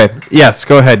 But anyway, yes,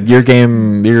 go ahead. Your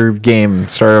game.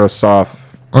 Start us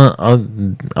off. Well,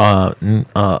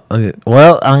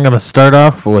 I'm gonna start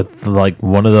off with like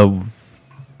one of the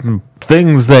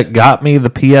things that got me the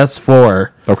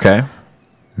PS4. Okay.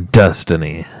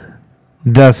 Destiny.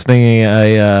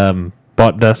 I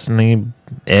bought Destiny,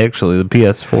 actually the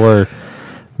PS4,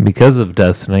 because of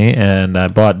Destiny, and I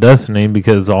bought Destiny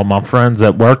because all my friends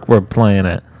at work were playing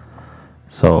it.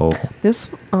 So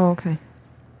okay.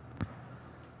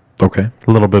 Okay.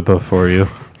 a little bit before you,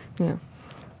 Yeah.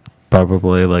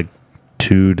 probably like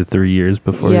 2 to 3 years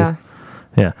before Yeah.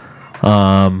 you. Yeah.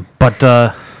 But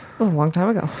That was a long time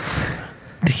ago.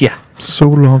 yeah, So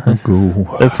long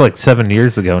ago. it's like 7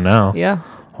 years ago now. Yeah.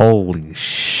 Holy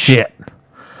shit.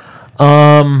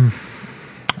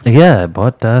 Yeah, I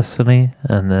bought Destiny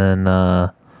and then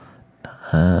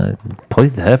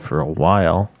played that for a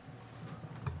while.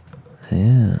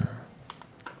 Yeah.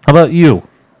 How about you?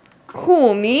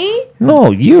 Who, me?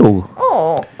 No, you.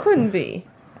 Oh, couldn't be.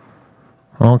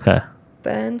 Okay.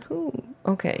 Then who?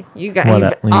 Okay, you guys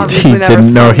What, obviously He never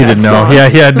didn't know. sung He that didn't know. song. Yeah,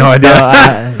 he had no idea.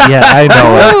 Yeah, I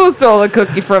know it. Who stole the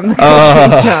cookie from the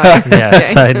cookie jar?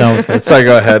 Yes, I know it. Sorry,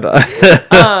 go ahead.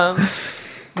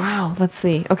 Wow, let's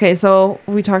see. Okay, so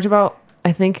we talked about,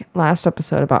 I think, last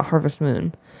episode about Harvest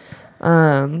Moon.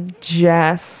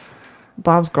 Jess,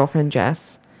 Bob's girlfriend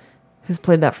Jess, has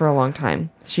played that for a long time.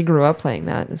 She grew up playing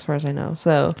that, as far as I know.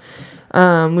 So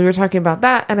we were talking about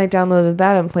that, and I downloaded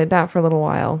that and played that for a little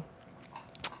while.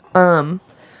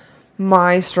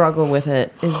 My struggle with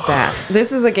it is that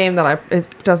this is a game that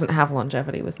it doesn't have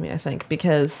longevity with me, I think,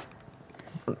 because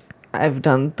I've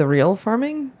done the real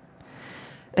farming,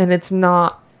 and it's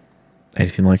not.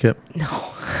 Anything like it? No,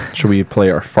 Should we play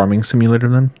our farming simulator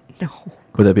then? no,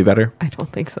 Would that be better? I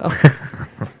don't think so. A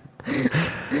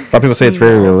lot of people say it's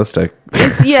very realistic.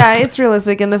 It's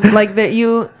realistic, and that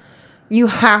you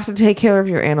have to take care of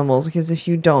your animals, because if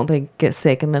you don't, they get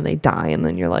sick and then they die, and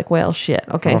then you're like, well, shit.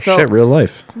 Okay, Oh so shit, real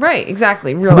life. right,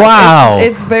 exactly, real life. Wow.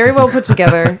 It's very well put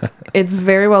together. It's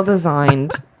very well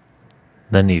designed.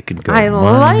 Then you can go. I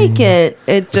money. like it.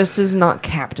 It just is not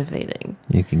captivating.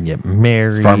 You can get married.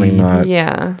 Is farming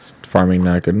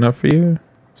not good enough for you?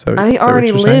 So I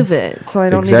already live it, so I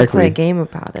don't need to play a game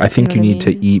about it. I think you know what need to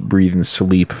mean? eat, breathe, and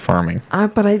sleep farming.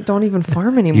 But I don't even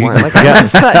farm anymore. You- Like I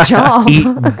left that job.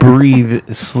 Eat,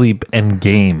 breathe, sleep, and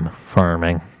game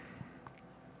farming.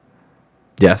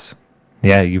 Yes.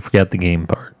 Yeah, you forgot the game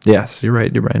part. Yes, you're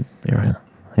right. You're right. You're right.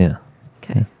 Yeah.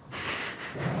 Okay.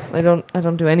 I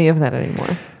don't do any of that anymore.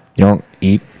 You don't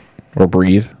eat or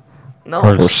breathe No.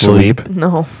 Or or sleep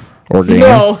No. or game.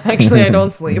 No, actually, I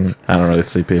don't sleep. I don't really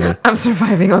sleep either. I'm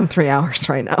surviving on 3 hours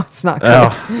right now. It's not good.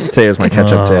 Oh, today was my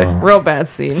catch-up day. Real bad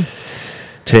scene.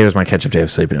 Today was my catch-up day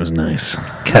of sleep, and it was nice.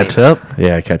 Catch Nice. up.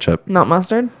 Yeah, catch up. Not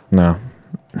mustard? No,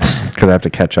 because I have to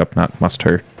catch up, not must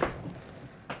hurt.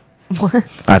 What?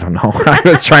 I don't know. I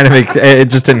was trying to make it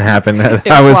just didn't happen. It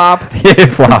I was flopped. Yeah, it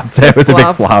flopped. It was a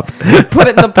big flop. Put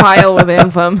it in the pile with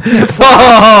Anthem.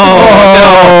 Oh,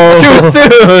 no, too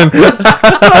soon.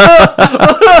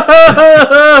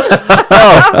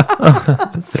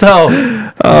 So,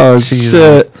 Oh Jesus.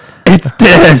 shit! It's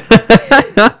dead.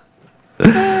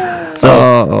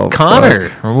 so Connor,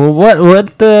 what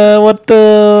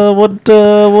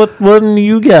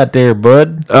you got there,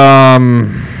 bud?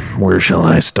 Where shall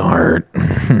I start?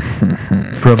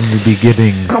 From the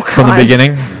beginning. From the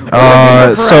beginning.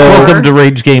 So Welcome to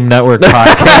Rage Game Network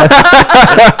podcast.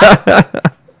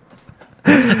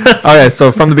 okay,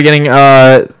 so from the beginning,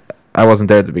 I wasn't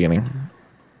there at the beginning.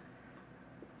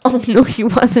 Oh, no, he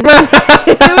wasn't.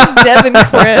 It was Deb and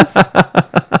Chris.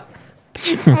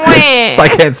 So I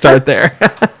can't start there.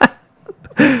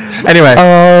 Anyway,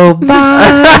 Oh, you're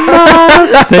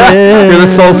the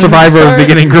sole survivor of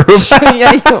beginning group.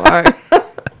 Yeah, you are.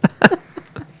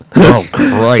 Oh,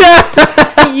 Christ.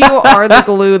 You are the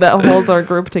glue that holds our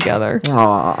group together.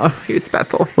 Aw, it's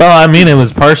Bethel. Well, I mean, it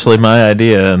was partially my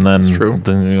idea, and then It's true.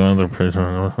 then the other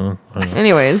person.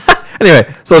 Anyways, Anyway,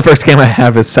 so the first game I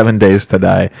have is 7 Days to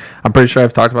Die. I'm pretty sure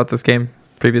I've talked about this game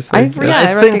previously. I think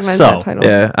recognize so. that title.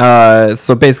 Yeah.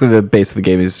 So basically, the base of the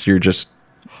game is you're just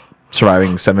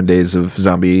surviving 7 days of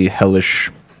zombie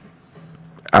hellish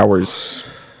hours.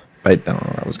 I don't know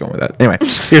where I was going with that. Anyway,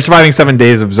 you're surviving 7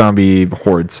 days of zombie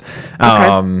hordes.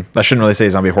 I shouldn't really say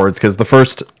zombie hordes because the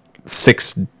first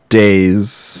 6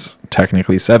 days,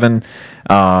 technically 7,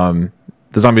 the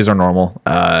zombies are normal.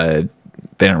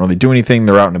 They don't really do anything.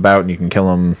 They're out and about, and you can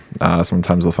kill them.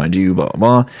 Sometimes they'll find you. Blah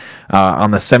blah. On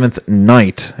the 7th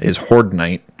night is Horde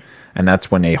Night, and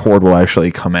that's when a horde will actually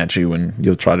come at you, and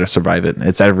you'll try to survive it.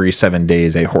 It's every 7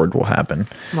 days a horde will happen.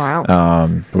 Wow.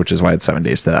 Which is why it's 7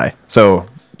 days to die. So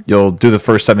you'll do the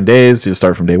first 7 days. You'll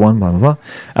start from day 1. Blah blah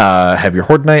blah. Have your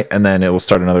Horde Night, and then it will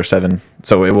start another 7.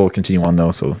 So it will continue on though.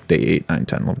 So day 8, 9,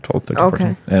 10, 11, 12, 13, Okay.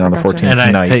 14, and on the I gotcha. 14th And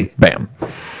I night, take- bam.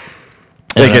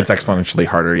 It gets exponentially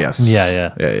harder, yes.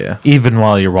 Yeah. Even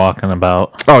while you're walking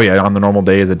about. Oh, yeah, on the normal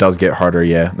days, it does get harder,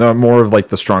 yeah. More of, like,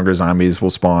 the stronger zombies will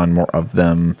spawn, more of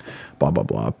them, blah, blah,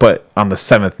 blah. But on the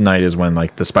 7th night is when,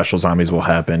 like, the special zombies will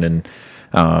happen, and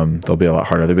they'll be a lot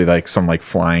harder. There'll be, like, some, like,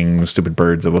 flying stupid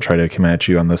birds that will try to come at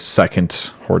you on the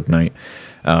 2nd Horde night,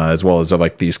 as well as,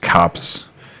 like, these cops.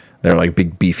 They're like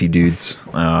big beefy dudes.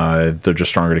 They're just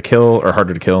stronger to kill or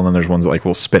harder to kill. And then there's ones that like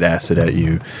will spit acid at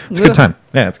you. It's a good time.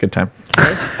 Yeah, it's a good time.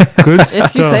 Good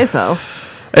If you say so.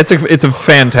 It's a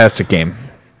fantastic game.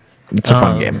 It's a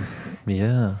fun game.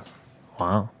 Yeah.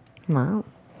 Wow.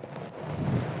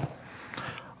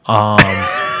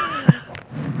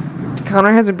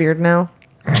 Connor has a beard now.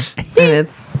 And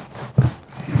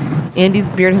Andy's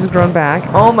beard has grown back.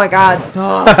 Oh my God!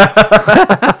 Stop.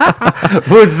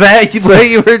 Was that what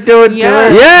you were doing? Yeah.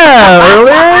 Yeah,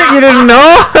 earlier you didn't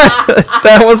know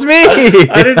that was me.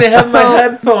 I didn't have my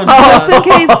headphones.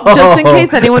 Just in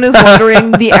case anyone is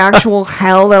wondering the actual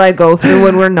hell that I go through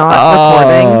when we're not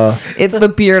recording, it's the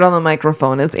beard on the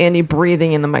microphone. It's Andy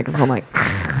breathing in the microphone like.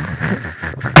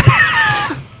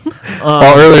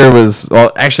 Earlier was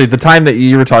actually the time that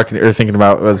you were talking or thinking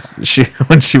about was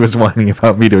when she was whining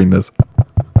about me doing this.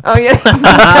 Oh yeah, tapping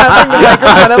the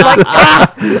microphone. I'm like,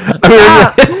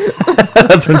 stop.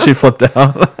 That's when she flipped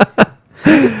out.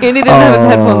 Andy didn't have his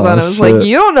headphones on. I was shit. like,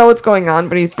 you don't know what's going on,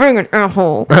 but he's being an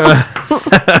asshole.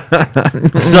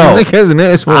 So an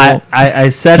asshole. I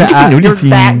said You're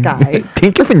that guy.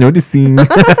 Thank you for noticing.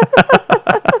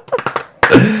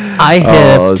 I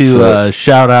have to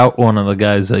shout out one of the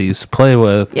guys I used to play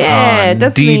with. Yeah, on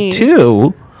Destiny.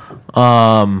 D2.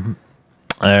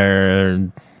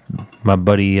 My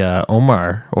buddy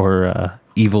Omar or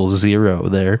Evil Zero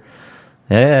there.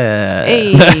 Yeah.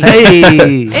 Hey.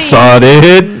 Hey. Sawed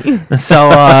it. So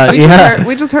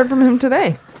We just heard from him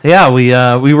today. yeah,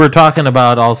 we were talking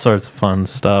about all sorts of fun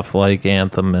stuff like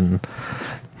Anthem and.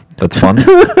 That's fun. Don't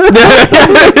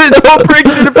bring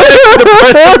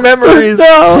the memories.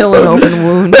 Till an open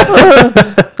wound.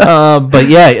 But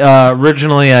yeah,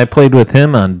 originally I played with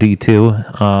him on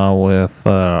D2 with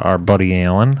our buddy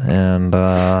Alan and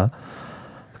a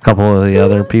couple of the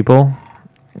other people.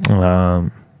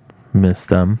 Miss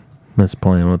them. Miss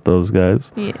playing with those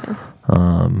guys. Yeah.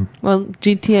 Well,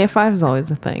 GTA 5 is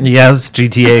always a thing. Yes,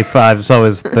 GTA 5 is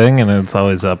always a thing, and it's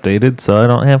always updated, so I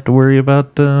don't have to worry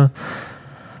about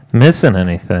missing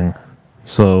anything.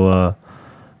 So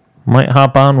might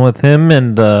hop on with him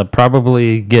and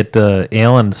probably get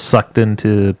Alan sucked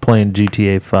into playing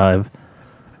GTA 5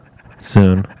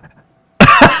 soon.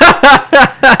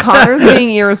 Connor's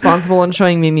being irresponsible and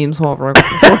showing me memes while we're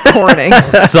recording.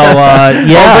 So I was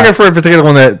yeah, looking for a particular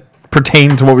one that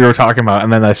pertained to what we were talking about,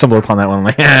 and then I stumbled upon that one. I'm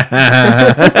like,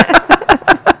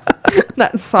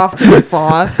 That soft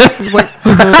guffaw. He's like,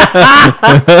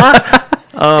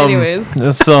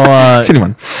 anyways. so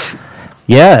anyone.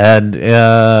 yeah, and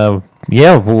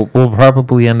yeah, we'll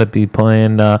probably end up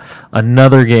playing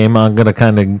another game. I'm gonna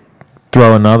kind of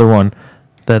throw another one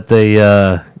that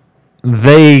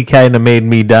they kind of made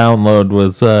me download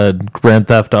was Grand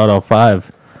Theft Auto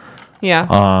 5.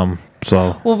 Yeah.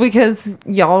 So Well, because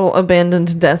y'all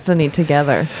abandoned Destiny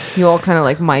together. You all kind of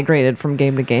like migrated from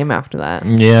game to game after that.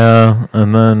 yeah,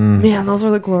 and then Man, those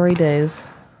were the glory days.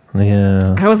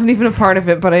 yeah, I wasn't even a part of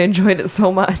it, but I enjoyed it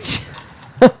so much.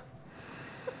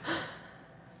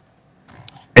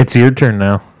 it's your turn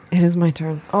now. It is my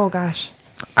turn. Oh, gosh.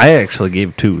 I actually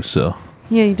gave 2, so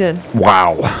Yeah, you did.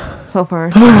 Wow. So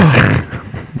far.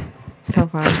 So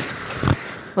far.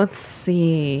 Let's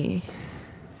see.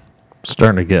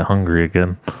 starting to get hungry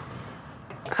again.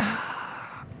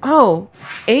 Oh,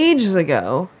 ages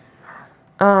ago.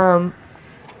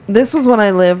 This was when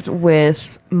I lived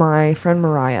with my friend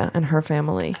Mariah and her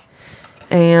family.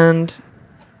 And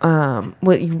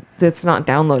it's not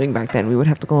downloading back then. We would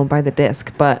have to go and buy the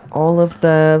disc. But all of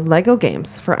the Lego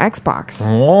games for Xbox.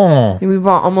 Oh, We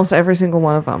bought almost every single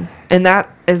one of them. And that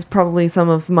is probably some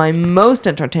of my most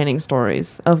entertaining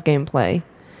stories of gameplay.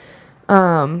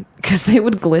 Because they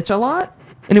would glitch a lot.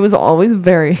 And it was always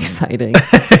very exciting.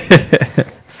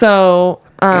 So,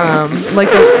 like,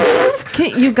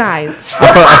 you guys.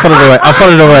 I'll put it away. I'll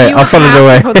put it away. You I'll put it have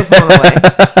away. to put the phone away.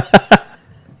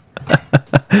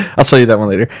 I'll show you that one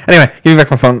later. Anyway, give me back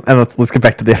my phone and let's get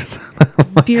back to the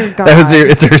episode. Dear God.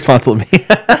 It's irresponsible of me.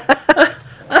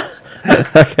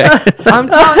 I'm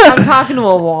talking to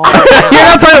a wall. You're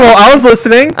not talking about. I was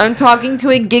listening. I'm talking to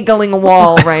a giggling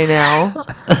wall right now.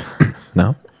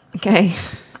 No, Okay.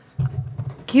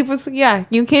 You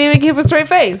can't even keep a straight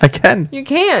face. I can. You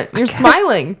can't. You're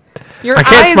smiling. Your I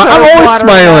can't eyes smile. are I'm always watering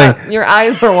smiling. up. Your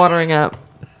eyes are watering up.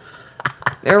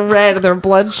 They're red. They're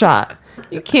bloodshot.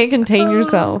 You can't contain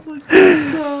yourself.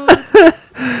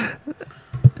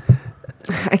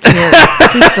 I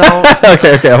can't. Please don't.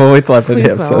 Okay. I'll wait till after the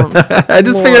Please episode. don't. I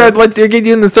just figured I'd let you get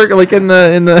you in the circle, like in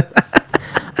the.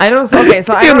 I don't. Okay,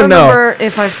 so I You don't don't know. remember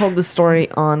if I've told this story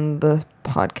on the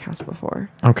podcast before,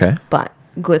 Okay. but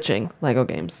glitching Lego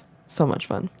games, so much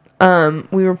fun.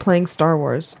 We were playing Star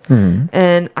Wars, Hmm.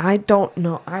 and I don't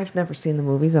know. I've never seen the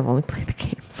movies. I've only played the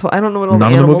game, so I don't know what all None the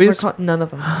of the animals movies? are called. None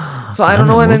of them. So I don't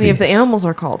know of what the any of the movies. animals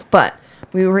are called. But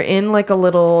we were in like a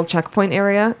little checkpoint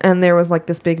area, and there was like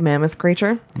this big mammoth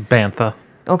creature. Bantha.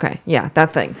 Okay, yeah,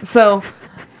 that thing. So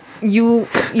you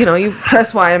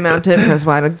press Y to mount it, press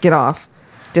Y to get off,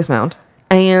 dismount,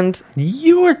 and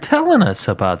You were telling us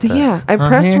about this. yeah, I on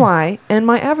pressed here. Y and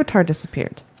my avatar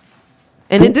disappeared.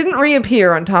 And it didn't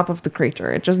reappear on top of the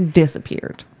creature. It just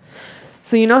disappeared.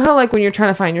 So you know how like when you're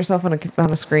trying to find yourself on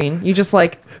a screen, you just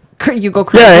like you go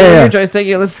crazy with your joystick,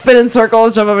 you spin in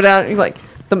circles, jump up and down. You're like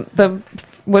the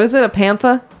what is it? A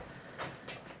panther?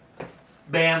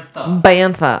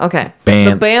 Bantha. Okay.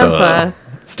 Bantha. The bantha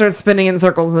starts spinning in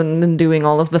circles and doing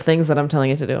all of the things that I'm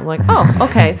telling it to do. I'm like, oh,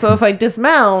 okay. So if I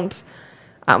dismount,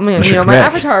 my correct.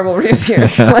 avatar will reappear.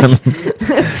 Like,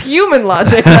 it's human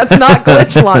logic. That's not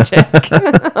glitch logic.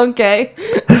 Okay.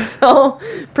 So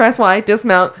press Y,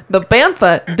 dismount. The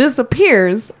bantha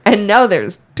disappears, and now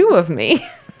there's two of me.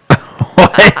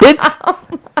 What?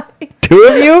 Two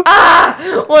of you?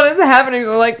 What is happening?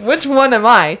 So like, which one am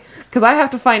I? Because I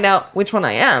have to find out which one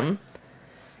I am.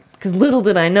 Because little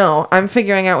did I know, I'm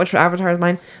figuring out which avatar is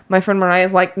mine. My friend Mariah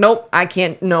is like, nope, I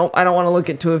can't. Nope, I don't want to look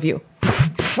at two of you.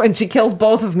 And she kills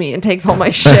both of me and takes all my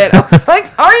shit. I was like,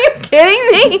 are you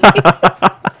kidding me?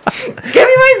 Give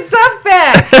me my stuff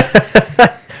back.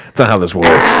 That's not how this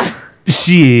works.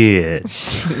 Shit.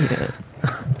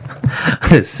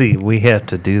 See, we have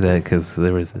to do that because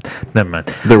there was. Never mind.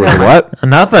 There was what?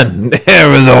 Nothing. There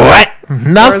was a what?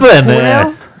 Nothing. Who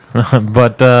now?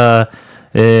 But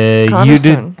you Connor's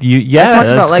did. turn. You yeah. talked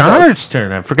about It's Legos. Connor's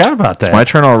turn. I forgot about that. It's my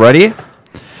turn already.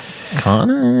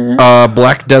 Connor.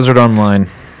 Black Desert Online.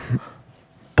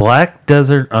 Black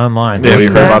Desert Online. Yeah, have you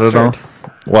What's heard about that? it at all?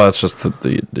 Well, it's just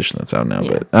the edition that's out now.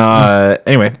 But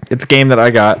anyway, it's a game that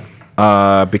I got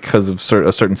because of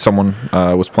a certain someone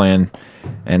was playing,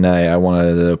 and I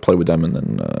wanted to play with them, and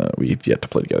then we've yet to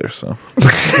play together. So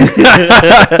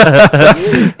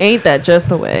Ain't that just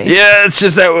the way? yeah, it's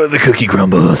just that way the cookie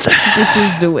crumbles. This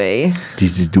is the way.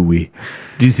 This is the way.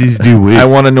 This is the way. I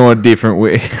want to know a different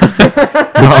way.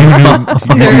 But you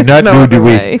do not no know the other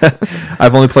way.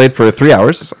 I've only played for 3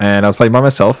 hours, and I was playing by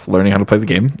myself, learning how to play the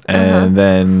game. And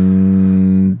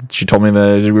then she told me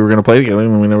that we were going to play together,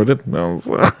 and we never did. I was,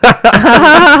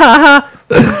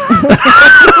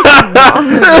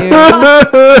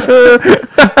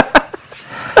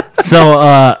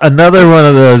 So another one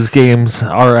of those games,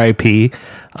 R.I.P.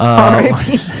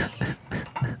 R.I.P.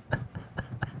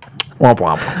 womp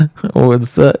womp.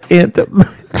 Was Anthem.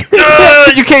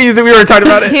 You can't use it. We were talking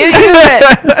about it. Can't use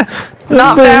it.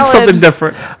 Not valid. Something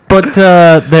different. But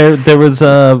there was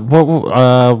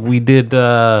what we did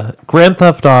Grand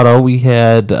Theft Auto. We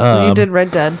had You did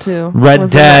Red Dead too. Red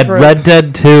Was in that Dead, group. Red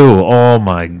Dead 2. Oh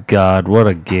my God, what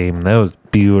a game! That was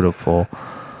beautiful.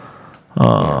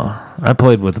 I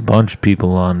played with a bunch of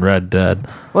people on Red Dead.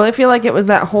 Well, I feel like it was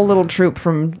that whole little troop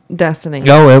from Destiny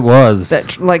Oh, it was. that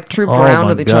trooped Oh around my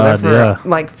with each other God, for yeah.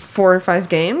 like 4 or 5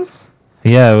 games.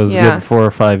 Yeah, it was Yeah. good 4 or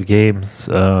 5 games.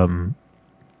 Yeah,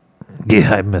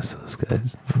 I miss those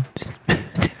guys.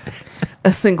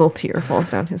 A single tear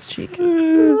falls down his cheek.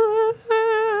 And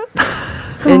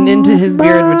into his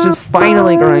beard, which is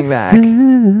finally growing back.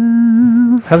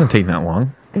 Hasn't taken that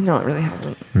long. No, it really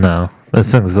hasn't. No, this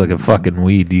thing's like a fucking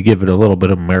weed. You give it a little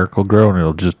bit of Miracle Grow and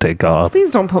it'll just take off. Please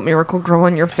don't put Miracle Grow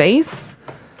on your face.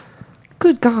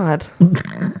 Good God.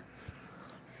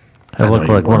 I look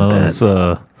you like one of want those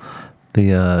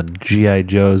the G.I.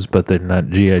 Joes, but they're not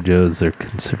G.I. Joes. They're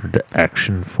considered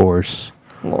Action Force.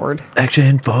 Lord.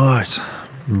 Action Force.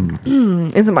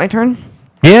 Is it my turn?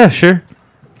 Yeah, sure.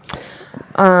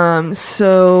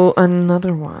 So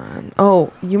another one.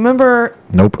 Oh, you remember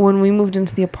Nope. when we moved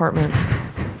into the apartment?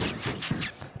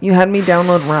 You had me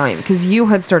download Rhyme because you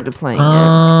had started playing it.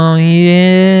 Oh,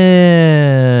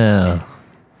 yeah.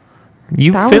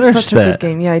 You That finished was such a that. good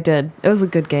game. Yeah, I did. It was a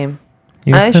good game.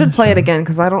 You I should finished play it that. again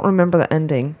because I don't remember the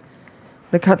ending.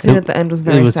 The cutscene at the end was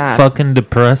very It was sad. fucking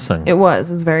depressing. It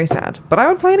was very sad. But I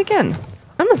would play it again.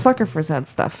 I'm a sucker for sad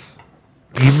stuff.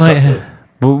 You might.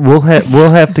 We'll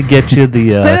have to get you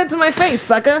the. Send it to my face,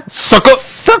 sucker.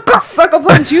 Sucker. Sucker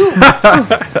punch you.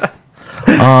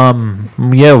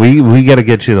 Yeah, we got to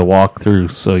get you the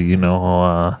walkthrough so you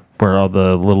know where all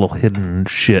the little hidden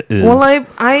shit is. Well,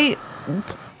 I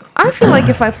feel like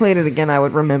if I played it again, I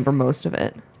would remember most of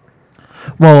it.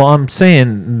 Well, I'm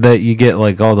saying that you get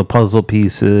like all the puzzle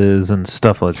pieces and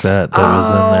stuff like that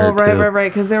was in there too. Right.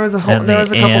 Because there was a And there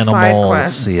was a the couple side animals,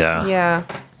 quests. yeah.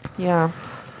 Yeah.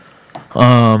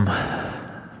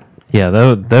 Yeah,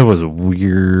 that was a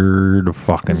weird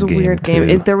fucking It was a game. weird game.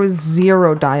 too. There was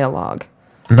zero dialogue.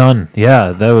 None.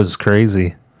 Yeah, that was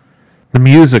crazy. The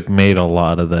music made a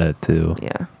lot of that too.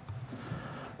 Yeah.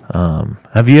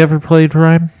 Have you ever played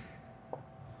Rhyme?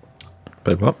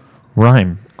 But what?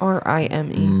 Rhyme.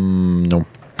 RIME. No.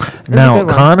 a Now, good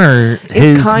one. Connor,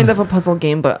 It's kind of a puzzle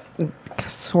game, but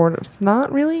sort of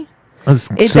not really. It's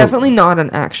definitely not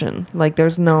an action. Like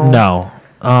there's no. No.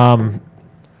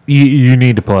 You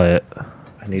need to play it.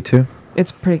 I need to.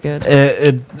 It's pretty good.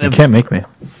 You can't make me.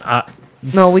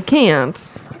 No, we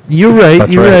can't. You're right.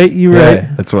 That's you're right. right. You're Yeah,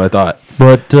 right. that's what I thought.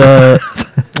 But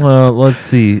let's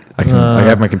see. I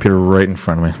have my computer right in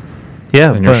front of me.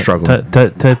 Yeah, and you're but struggling.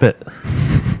 Type it.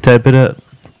 Type it up.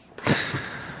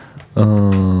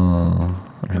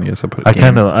 I guess I put. I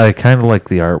kind of like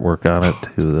the artwork on it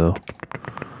too, though.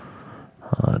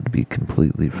 To be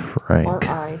completely frank,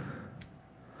 RI.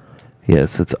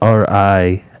 yes, it's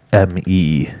RIME.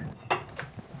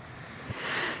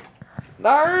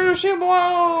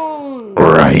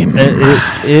 Rhyme.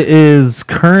 It is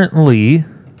currently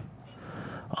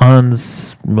on,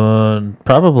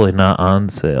 probably not on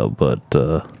sale, but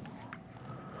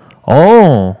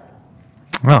Wow.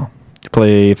 You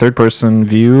play third-person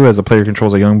view as a player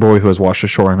controls a young boy who has washed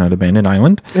ashore on an abandoned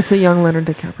island. It's a young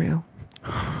Leonardo DiCaprio.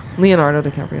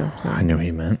 Sorry. I knew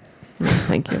he meant.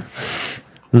 Thank you.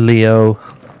 Leo.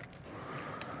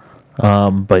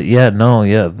 But yeah, no,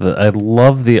 yeah, I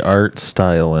love the art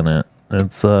style in it.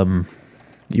 It's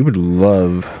You would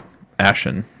love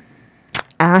Ashen.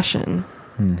 Ashen.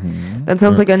 That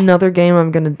sounds like another game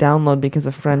I'm gonna download because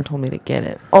a friend told me to get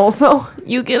it. Also,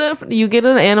 you get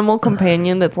an animal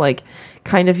companion that's like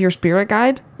kind of your spirit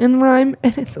guide in Rhyme,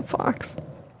 and it's a fox.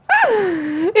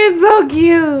 It's so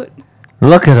cute,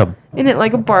 look at him. and it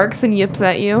like barks and yips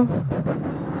at you.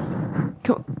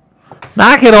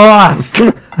 Knock it off.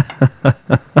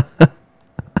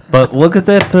 But look at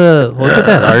that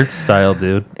art style,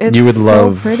 dude. It's You would so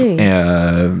love pretty.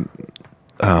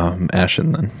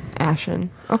 Ashen then. Ashen.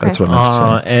 Okay. That's what I meant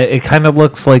to say. It kind of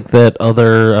looks like that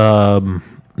other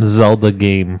Zelda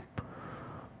game.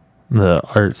 The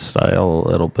art style a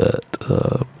little bit.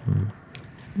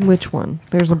 Which one?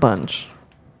 There's a bunch.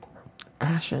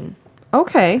 Ashen.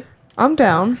 Okay, I'm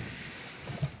down.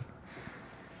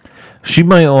 She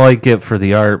might like it for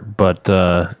the art, but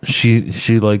she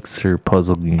likes her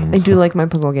puzzle games. I do like my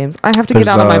puzzle games. I have to get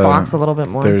There's, out of my box a little bit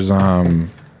more. There's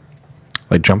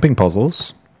like jumping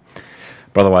puzzles,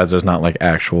 but otherwise there's not like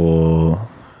actual.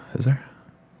 Is there?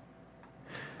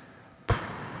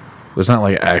 There's not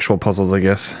like actual puzzles, I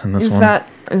guess, in this one.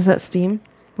 Is that Steam?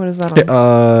 What is that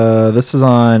on? This is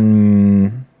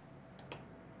on.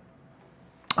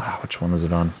 Which one is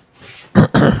it on?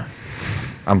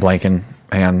 I'm blanking.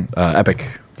 Hang on.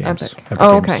 Epic Games. Epic.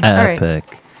 Oh, okay. Games. All right.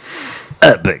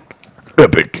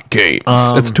 Epic Games.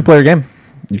 It's a 2-player game.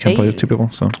 You can play with 2 people.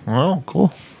 So Oh,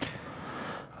 cool.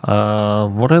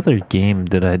 What other game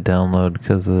did I download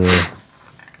because of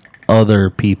other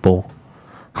people?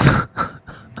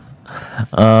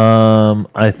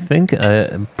 I think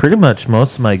pretty much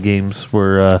most of my games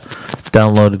were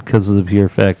downloaded because of the pure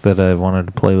fact that I wanted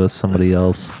to play with somebody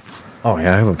else. Oh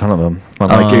yeah, I have a ton of them. I'm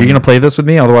like, are you gonna play this with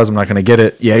me? Otherwise, I'm not gonna get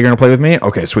it. Yeah, you're gonna play with me.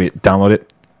 Okay, sweet. Download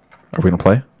it. Are we gonna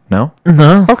play? No.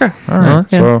 No. Okay. All right.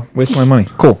 Okay. So wasting my money.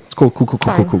 Cool. It's cool. Cool.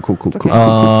 Fine. It's okay.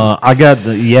 I got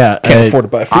the Can't afford to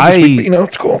buy food this week, but, you know,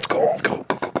 it's cool. It's cool. It's cool.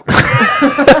 Cool.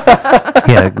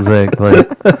 Yeah, exactly.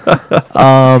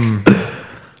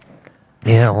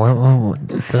 Yeah,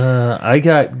 I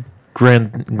got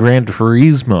Gran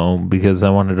Turismo because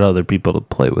I wanted other people to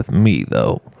play with me,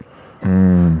 though.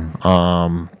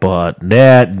 But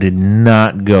that did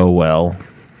not go well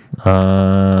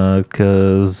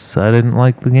because I didn't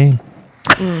like the game.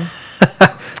 So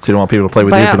you don't want people to play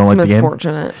with you if you don't like the game?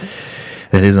 Misfortunate.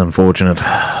 It is unfortunate.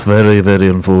 Very, very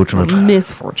unfortunate.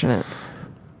 Misfortunate.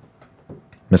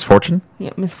 Misfortune?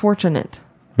 Yeah, misfortunate.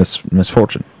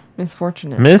 Misfortune.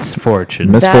 Misfortunate.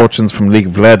 Misfortune. Misfortune's from League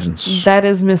of Legends. That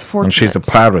is misfortunate. And she's a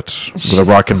pirate with a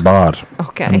rockin' bod.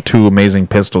 Okay. And 2 amazing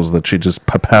pistols that she just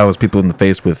pows people in the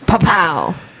face with.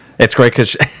 Pow. It's great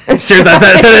because that is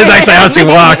actually how she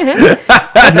walks.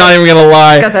 Not even gonna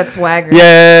lie. Got that swagger.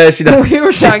 Yeah, she does. We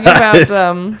were talking about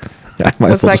Yeah, I might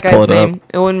what's as well that just pull guy's it name?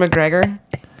 Owen McGregor.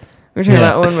 We were talking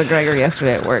about Owen McGregor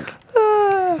yesterday at work.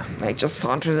 Mike just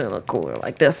saunters in the cooler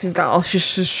like this. He's got all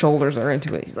his shoulders are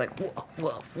into it. He's like,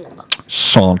 whoa.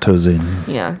 Saunters in.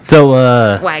 Yeah.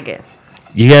 So, Swag it.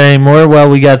 you got any more? Well,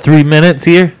 we got 3 minutes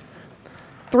here.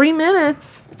 3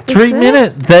 minutes. That's 3 it?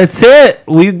 minutes. That's it.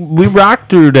 We rocked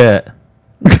through that.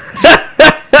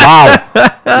 Wow.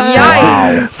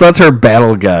 Yikes. So that's her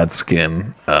battle god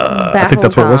skin. I think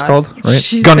that's what it was called, right?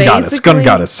 She's Gun goddess. Gun basically-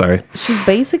 goddess. Sorry. She's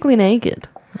basically naked.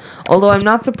 Although I'm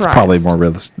not surprised. It's probably more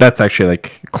realistic. That's actually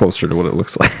like closer to what it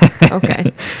looks like.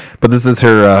 Okay. But this is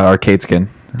her arcade skin.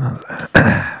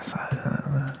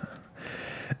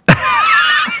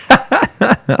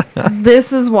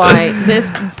 This is why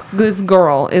this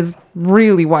girl is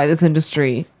really why this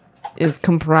industry is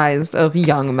comprised of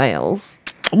young males.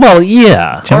 Well,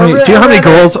 yeah. Do you know how many rather-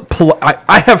 girls?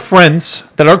 I have friends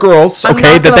that are girls, I'm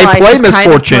okay, not that gonna they lie, play it's kind of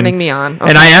Misfortune, turning me on.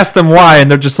 and I ask them why, and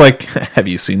they're just like, "Have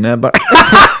you seen that?" But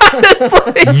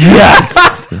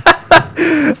Yes.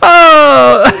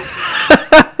 oh,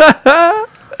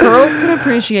 Girls can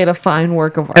appreciate a fine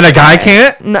work of art. and a guy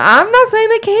can't. No, I'm not saying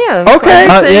they can't. Okay.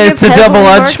 I'm saying it's a heavily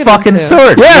double-edged marketed fucking to.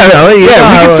 sword. Yeah, You know, we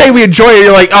can say we enjoy it.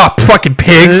 You're like, oh, fucking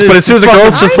pigs. But as soon as a It's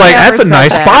girl's just I like, never that's a said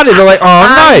nice that. body, they're like, oh,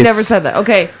 I nice. never said that.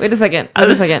 Okay, wait a second.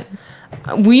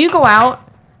 Will you go out?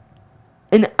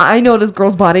 And I notice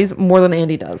girls' bodies more than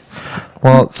Andy does.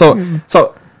 Well, so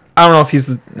I don't know if he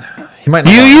might.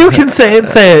 Not You can say it.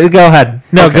 Say it. Go ahead.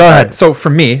 No, Okay, go all ahead. right. So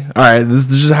for me, all right, this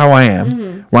is just how I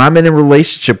am. When I'm in a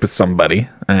relationship with somebody,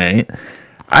 all right,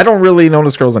 I don't really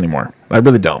notice girls anymore. I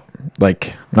really don't.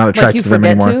 Like, not attracted to them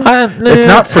forget anymore. to? It's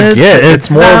not forget.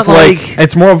 It's more not of like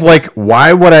it's more of like,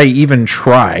 why would I even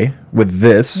try with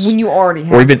this? When you already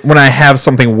have. or even when I have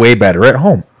something way better at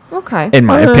home, Okay. in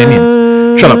my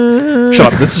opinion. Shut up.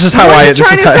 This is just how what are you this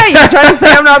trying is to how- say? You trying to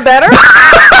say I'm not better?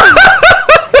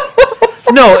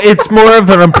 No, it's more of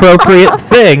an appropriate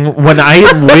thing when I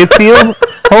am with you.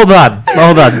 Hold on.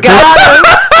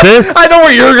 This I know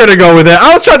where you're gonna go with it.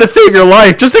 I was trying to save your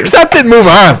life. Just accept it and move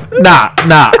on. nah.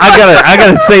 I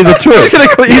gotta say the truth.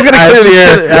 He's gonna clear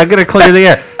the air. I'm gonna clear the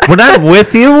air. When I'm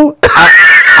with you,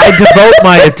 I devote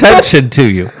my attention to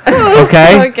you.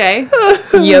 Okay. Okay.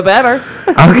 You better.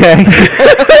 Okay.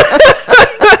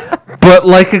 But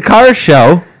like a car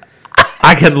show,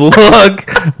 I can look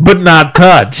but not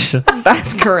touch.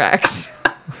 That's correct.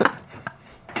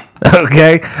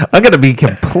 Okay? I'm going to be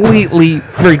completely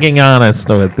freaking honest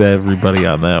with everybody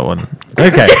on that one.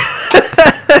 Okay.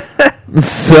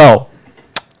 So,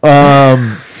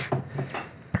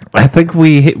 I think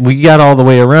we got all the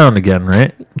way around again,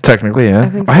 right? Technically, yeah.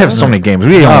 think I have so. so many games.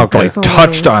 We haven't okay. like So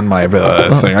touched many. on my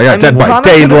thing. I got I Dead mean, by Connor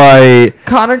could've- Daylight.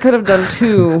 Connor could have done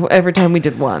 2 every time we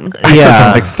did 1. I've Yeah.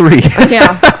 done like 3.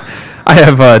 Yeah. I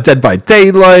have Dead by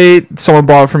Daylight. Someone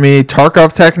bought it for me.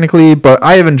 Tarkov, technically, but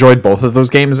I have enjoyed both of those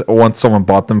games once someone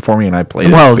bought them for me and I played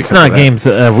it. Well, it's because not of that. games.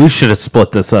 We should have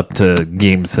split this up to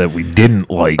games that we didn't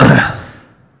like.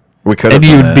 We could have.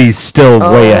 And you'd be still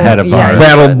way ahead of yeah, ours.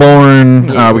 yeah.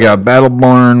 Battleborn. Yeah. We got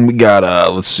Battleborn. We got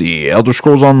let's see, Elder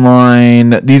Scrolls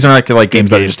Online. These aren't like games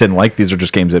that I just didn't like. These are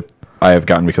just games that I have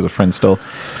gotten because of friends still.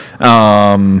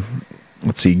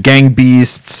 Let's see, Gang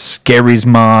Beasts, Gary's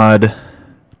Mod,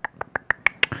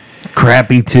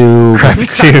 Crappy 2.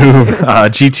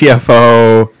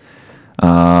 GTFO,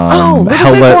 Little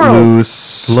Hell Big Let World.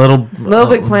 Loose, Little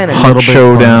Big Planet. Hunt Big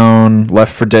Showdown,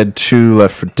 Left 4 Dead 2,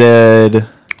 Left 4 Dead,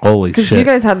 Holy Because shit. you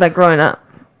guys had that growing up.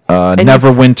 And There you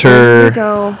Neverwinter,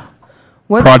 go.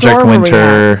 What Project store were we at?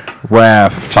 Winter,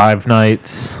 Raft. 5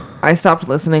 Nights. I stopped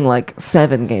listening like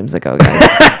 7 games ago,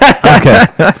 guys. Okay.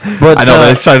 But I know,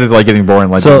 but it started like getting boring,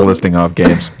 like so- just listing off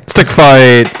games. Stick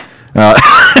Fight.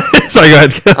 Sorry, go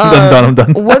ahead. I'm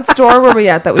done. What store were we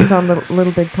at that we found the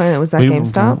Little Big Planet? Was that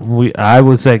GameStop? I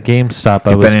was at GameStop.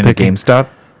 I You've was been in a picking. GameStop?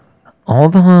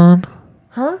 Hold on.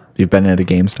 You've been at a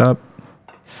GameStop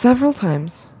Several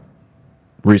times.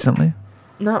 recently?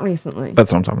 Not recently.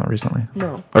 That's what I'm talking about, recently.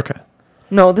 No. Okay.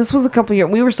 No, this was a couple years.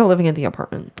 We were still living at the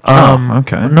apartment.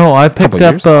 Okay. No, I picked Couple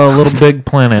up years. Little Big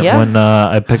Planet Yeah. when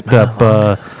I picked up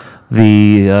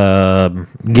the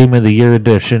Game of the Year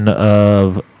edition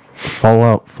of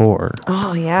Fallout 4.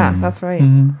 Oh, yeah, that's right.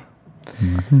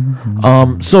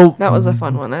 So That was a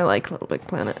fun one. I like Little Big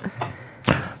Planet.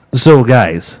 So,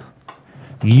 guys,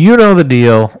 you know the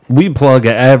deal. We plug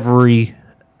every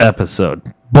episode.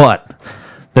 But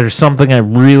there's something I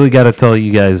really got to tell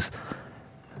you guys.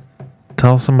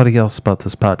 Tell somebody else about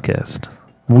this podcast.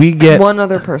 We get One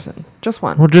other person. Just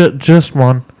one. well, just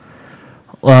one.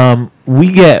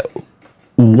 We get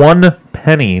 1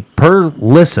 penny per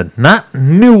listen, not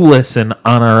new listen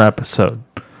on our episode.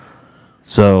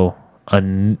 So,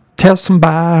 Tell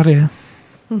somebody.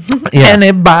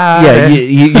 Anybody? Yeah,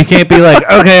 you can't be like,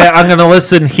 okay, I'm gonna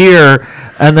listen here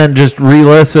and then just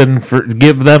re-listen for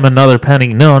give them another penny.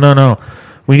 No.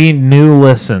 We need new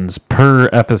listens per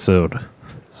episode.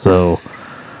 So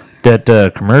that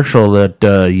commercial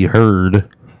that you heard,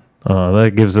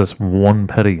 that gives us 1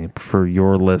 penny for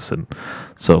your listen.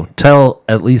 So tell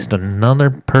at least another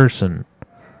person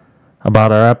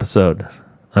about our episode,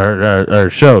 our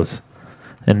shows,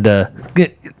 and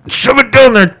shove it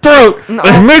down their throat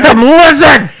and make them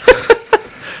listen.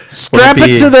 Strap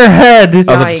it to their head. I was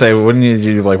about to Yikes. say, wouldn't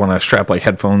you like want to strap like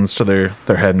headphones to their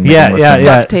head and make Yeah, them listen? yeah.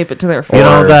 Duct tape it to their You forehead.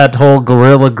 know that whole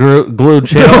Gorilla Glue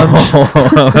challenge?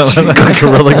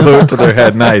 Gorilla glue to their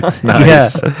head. Nice. Yeah.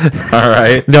 All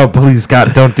right. No, please,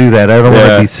 God, don't do that. I don't want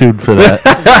to be sued for that.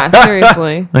 Yeah,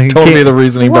 seriously. Like, you Totally can't- the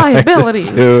reasoning behind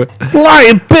Liabilities. this, too.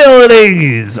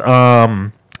 liabilities.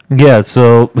 Yeah.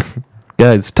 So,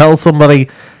 guys, tell somebody.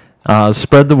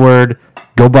 Spread the word.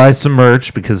 Go buy some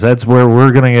merch because that's where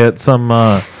we're gonna get some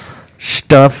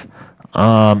stuff.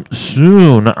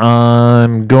 Soon,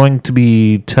 I'm going to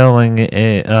be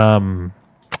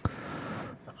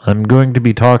I'm going to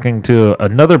be talking to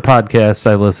another podcast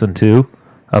I listen to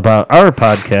about our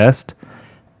podcast.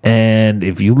 And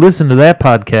if you listen to that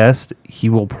podcast, he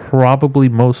will probably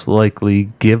most likely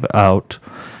give out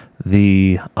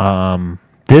the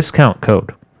discount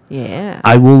code. Yeah.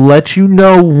 I will let you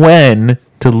know when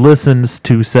to listen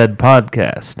to said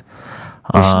podcast.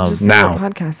 You should just say now.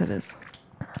 what podcast it is.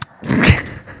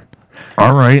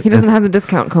 All right. He doesn't have the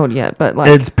discount code yet, but like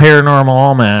It's Paranormal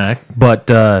Almanac, but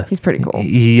he's pretty cool.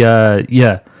 I'm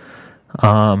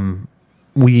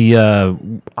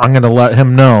gonna let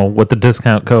him know what the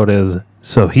discount code is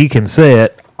so he can say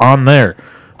it on there.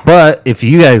 But if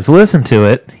you guys listen to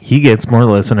it, he gets more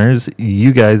listeners.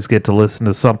 You guys get to listen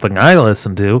to something I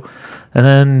listen to, and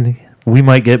then we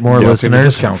might get more You also get the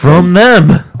listeners discount from them.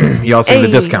 You also get a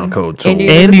Hey. discount code. So And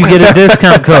And you get a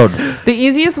discount code. The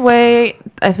easiest way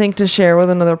I think to share with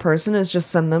another person is just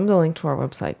send them the link to our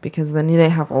website because then they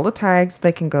have all the tags.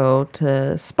 They can go to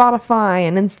Spotify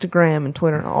and Instagram and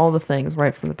Twitter and all the things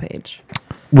right from the page.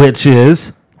 Which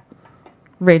is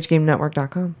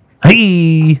RageGameNetwork.com.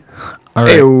 hey. All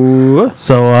right. Ew.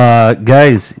 So,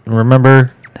 guys,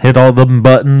 remember, hit all them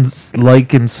buttons,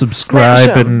 like and subscribe,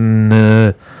 Smash 'em. and,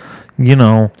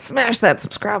 Smash that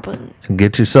subscribe button.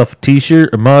 get yourself a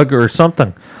t-shirt, a mug, or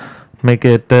something. Make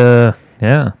it,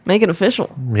 Make it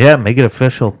official. make it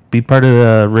official. Be part of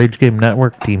the Rage Game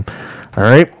Network team. All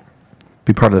right?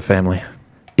 Be part of the family.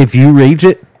 If you rage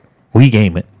it, we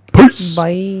game it. Peace.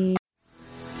 Bye.